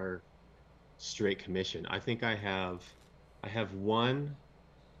mine are straight commission. I have one.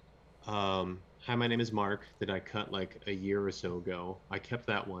 Hi, my name is Mark that I cut like a year or so ago. I kept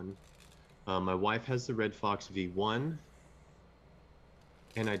that one. My wife has the Red Fox V1,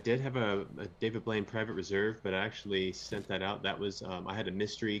 and I did have a David Blaine Private Reserve, but I actually sent that out. That was I had a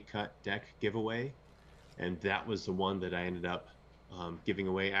mystery cut deck giveaway, and that was the one that I ended up giving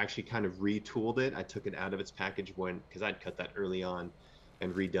away. I actually kind of retooled it. I took it out of its package when because I'd cut that early on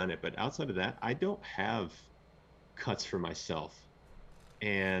and redone it. But outside of that, I don't have cuts for myself.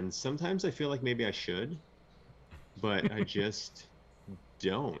 And sometimes I feel like maybe I should, but I just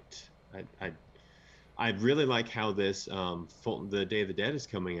don't. I really like how this the Day of the Dead is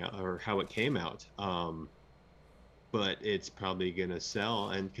coming out, or how it came out. But it's probably gonna sell,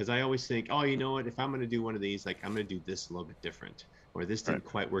 and because I always think, oh, you know what? If I'm gonna do one of these, like I'm gonna do this a little bit different, or this Right. didn't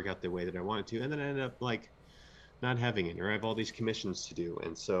quite work out the way that I wanted to, and then I end up like not having it, or I have all these commissions to do,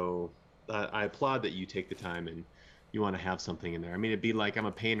 and so I applaud that you take the time and you want to have something in there. I mean, it'd be like I'm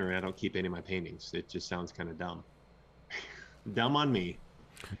a painter and I don't keep any of my paintings. It just sounds kind of dumb. Dumb on me.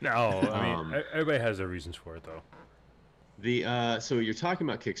 No, I mean Um, everybody has their reasons for it though. so you're talking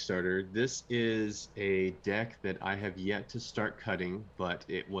about Kickstarter. This is a deck that I have yet to start cutting, but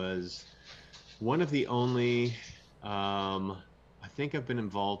it was one of the only I think I've been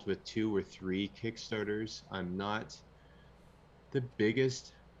involved with 2 or 3 Kickstarters. I'm not the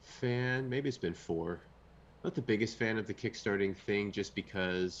biggest fan, maybe it's been 4. Not the biggest fan of the kickstarting thing, just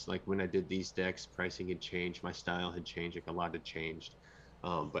because like when I did these decks, pricing had changed, my style had changed, like a lot had changed.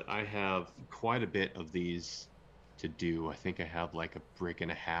 But I have quite a bit of these to do. I think I have like a brick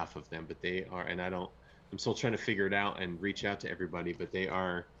and a half of them, but they are, and I don't, I'm still trying to figure it out and reach out to everybody, but they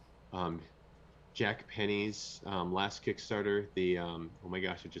are um, Jack Penny's last Kickstarter, the oh my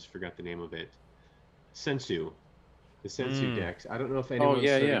gosh, I just forgot the name of it. Sensu, the Sensu Mm, decks. I don't know if Oh anyone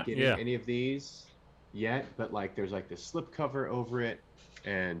yeah, started yeah. getting yeah. any of these yet, but like there's like this slip cover over it,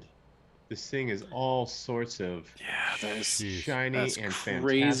 and this thing is all sorts of Yeah, Jeez. shiny that's and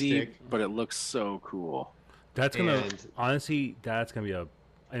crazy, fantastic. but it looks so cool. That's gonna And honestly, that's gonna be a.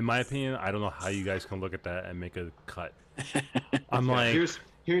 In my opinion, I don't know how you guys can look at that and make a cut. I'm yeah, like,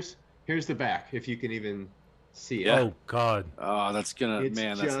 here's the back, if you can even see it. Yeah. oh god, Oh, that's gonna, It's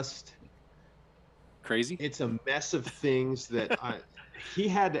man, that's just crazy. it's a mess of things that I he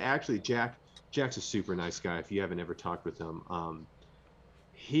had to actually Jack's a super nice guy if you haven't ever talked with him.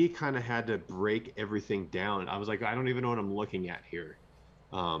 He kind of had to break everything down. I was like, I don't even know what I'm looking at here.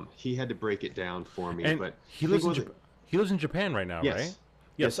 He had to break it down for me, and but he I think lives it in was Japan. He lives in Japan right now, right? yes,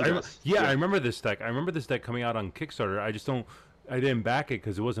 yes Yes, he does. yeah, I Yep. remember this deck. I remember this deck coming out on Kickstarter. I just don't. I didn't back it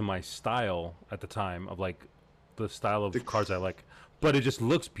because it wasn't my style at the time of like the style The of cr- cards I like. But it just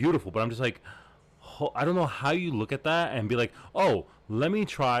looks beautiful. But I'm just like, I don't know how you look at that and be like, oh, let me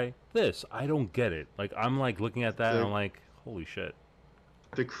try this. I don't get it. Like I'm like looking at that and I'm the like, holy shit.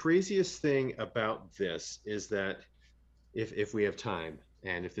 the craziest thing about this is that if we have time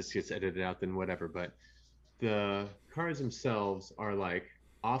and if this gets edited out, then whatever. But the cards themselves are like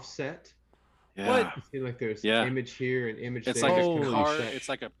offset. What? Yeah. You see, like there's Yeah. image here and image It's there, like a just kind of Holy card. offset. It's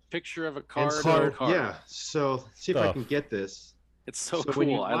like a picture of a And card of a so, card card. yeah, so see if I can stuff. get this. It's so So when cool.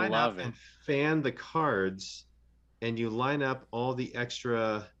 you I line up love it. and fan the cards and you line up all the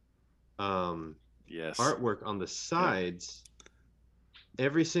extra um, Yes. artwork on the Yeah. sides,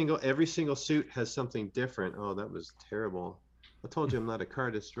 every single suit has something different. Oh, that was terrible. I told you I'm not a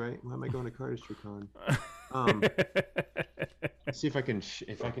cardist, right? Why am I going to cardistry con? Um, see if I can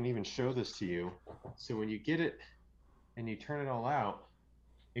if I can even show this to you. So when you get it and you turn it all out,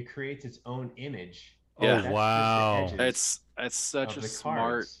 it creates its own image. Oh Yeah. That's just the wow. edges It's such of a the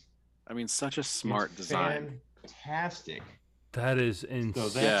smart. cards. I mean, such a It's smart design. fantastic. That is So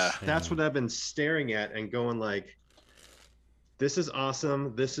Yeah. that's what insane. I've been staring at and going like, this is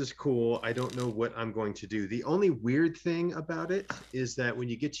awesome. This is cool. I don't know what I'm going to do. The only weird thing about it is that when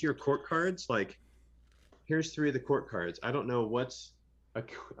you get to your court cards, like here's 3 of the court cards. I don't know what's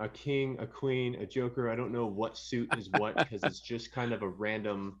a king, a queen, a joker. I don't know what suit is what because it's just kind of a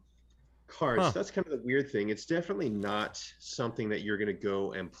random card. Huh. So that's kind of the weird thing. It's definitely not something that you're going to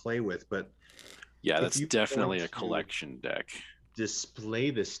go and play with, but Yeah, if that's you want definitely a to collection deck.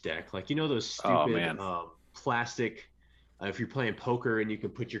 display this deck, like you know those Oh stupid man. plastic if you're playing poker and you can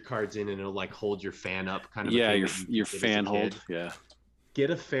put your cards in and it'll like hold your fan up kind of a Yeah, thing that you your did as a fan hold. kid. Yeah. Get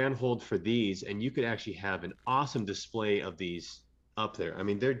a fan hold for these and you could actually have an awesome display of these up there. I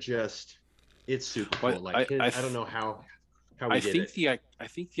mean, they're just it's super What cool. Like his I I don't know how how we did it. I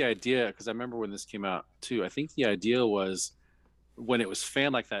think the idea, because I remember when this came out too. I think the idea was when it was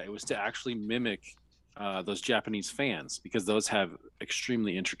fanned like that, it was to actually mimic those Japanese fans, because those have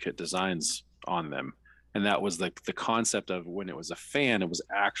extremely intricate designs on them, and that was the concept of when it was a fan, it was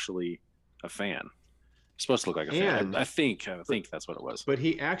actually a fan. It's supposed to look like a fan. And I think that's what it was. but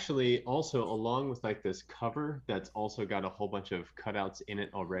he actually also, along with like this cover that's also got a whole bunch of cutouts in it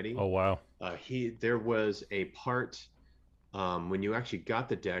already. Oh wow. There was a part when you actually got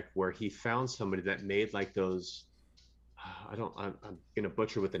the deck where he found somebody that made like those. I'm gonna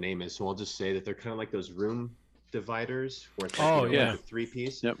butcher what the name is, so I'll just say that they're kind of like those room dividers where it's like, yeah, like a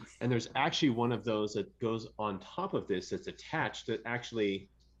 3-piece. Yep. And there's actually one of those that goes on top of this that's attached that actually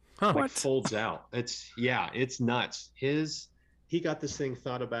like folds out. It's nuts. He got this thing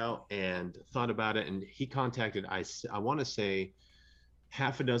thought about it, and he contacted I want to say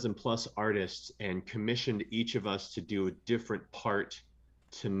half a dozen plus artists and commissioned each of us to do a different part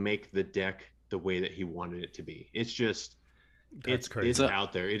to make the deck the way that he wanted it to be. It's just That's crazy. It's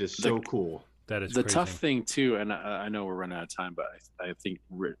out there. It is so cool. That is the crazy. tough thing too, and I know we're running out of time, but I think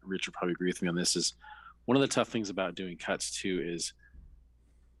Rich will probably agree with me on this, is one of the tough things about doing cuts too is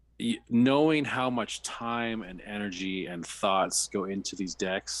knowing how much time and energy and thoughts go into these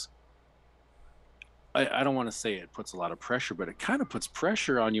decks. I don't want to say it puts a lot of pressure, but it kind of puts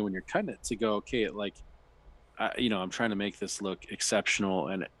pressure on you when you're cutting it to go, okay, like, I'm trying to make this look exceptional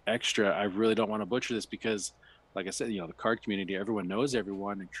and extra. I really don't want to butcher this because, like I said, the card community, everyone knows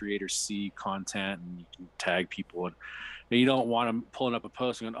everyone, and creators see content, and you can tag people, and you don't want them pulling up a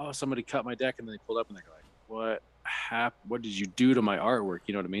post and going, "Oh, somebody cut my deck," and then they pull up and they're like, "What happened? What did you do to my artwork?"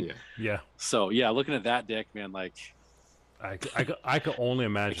 You know what I mean? Yeah. So yeah, looking at that deck, man, like I could only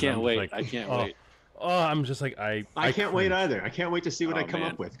imagine. I can't wait. I can't wait. Oh, I'm just like I can't wait either. I can't wait to see what I come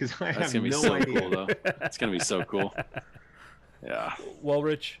up with, because I have gonna be no so idea. cool, though. It's gonna be so cool. Yeah. Well,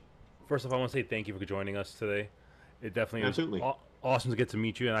 Rich, first off, I want to say thank you for joining us today. It definitely was awesome to get to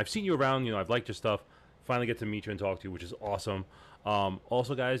meet you, and I've seen you around. I've liked your stuff. Finally get to meet you and talk to you, which is awesome.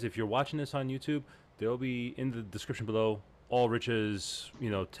 Also, guys, if you're watching this on YouTube, there'll be in the description below all Rich's,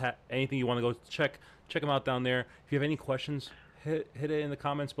 anything you want to go check him out down there. If you have any questions, hit it in the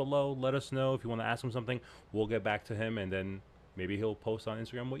comments below. Let us know if you want to ask him something. We'll get back to him, and then maybe he'll post on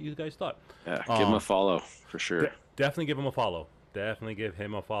Instagram what you guys thought. Yeah, give him a follow for sure. Definitely give him a follow. Definitely give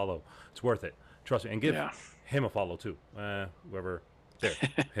him a follow. It's worth it. Trust me. And give him a follow too. Whoever. There.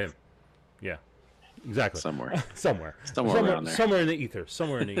 Him. Yeah. Exactly. Somewhere around there. Somewhere in the ether.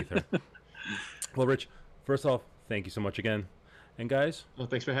 Well, Rich, first off, thank you so much again. And guys. Well,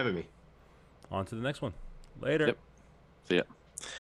 thanks for having me. On to the next one. Later. Yep. See ya.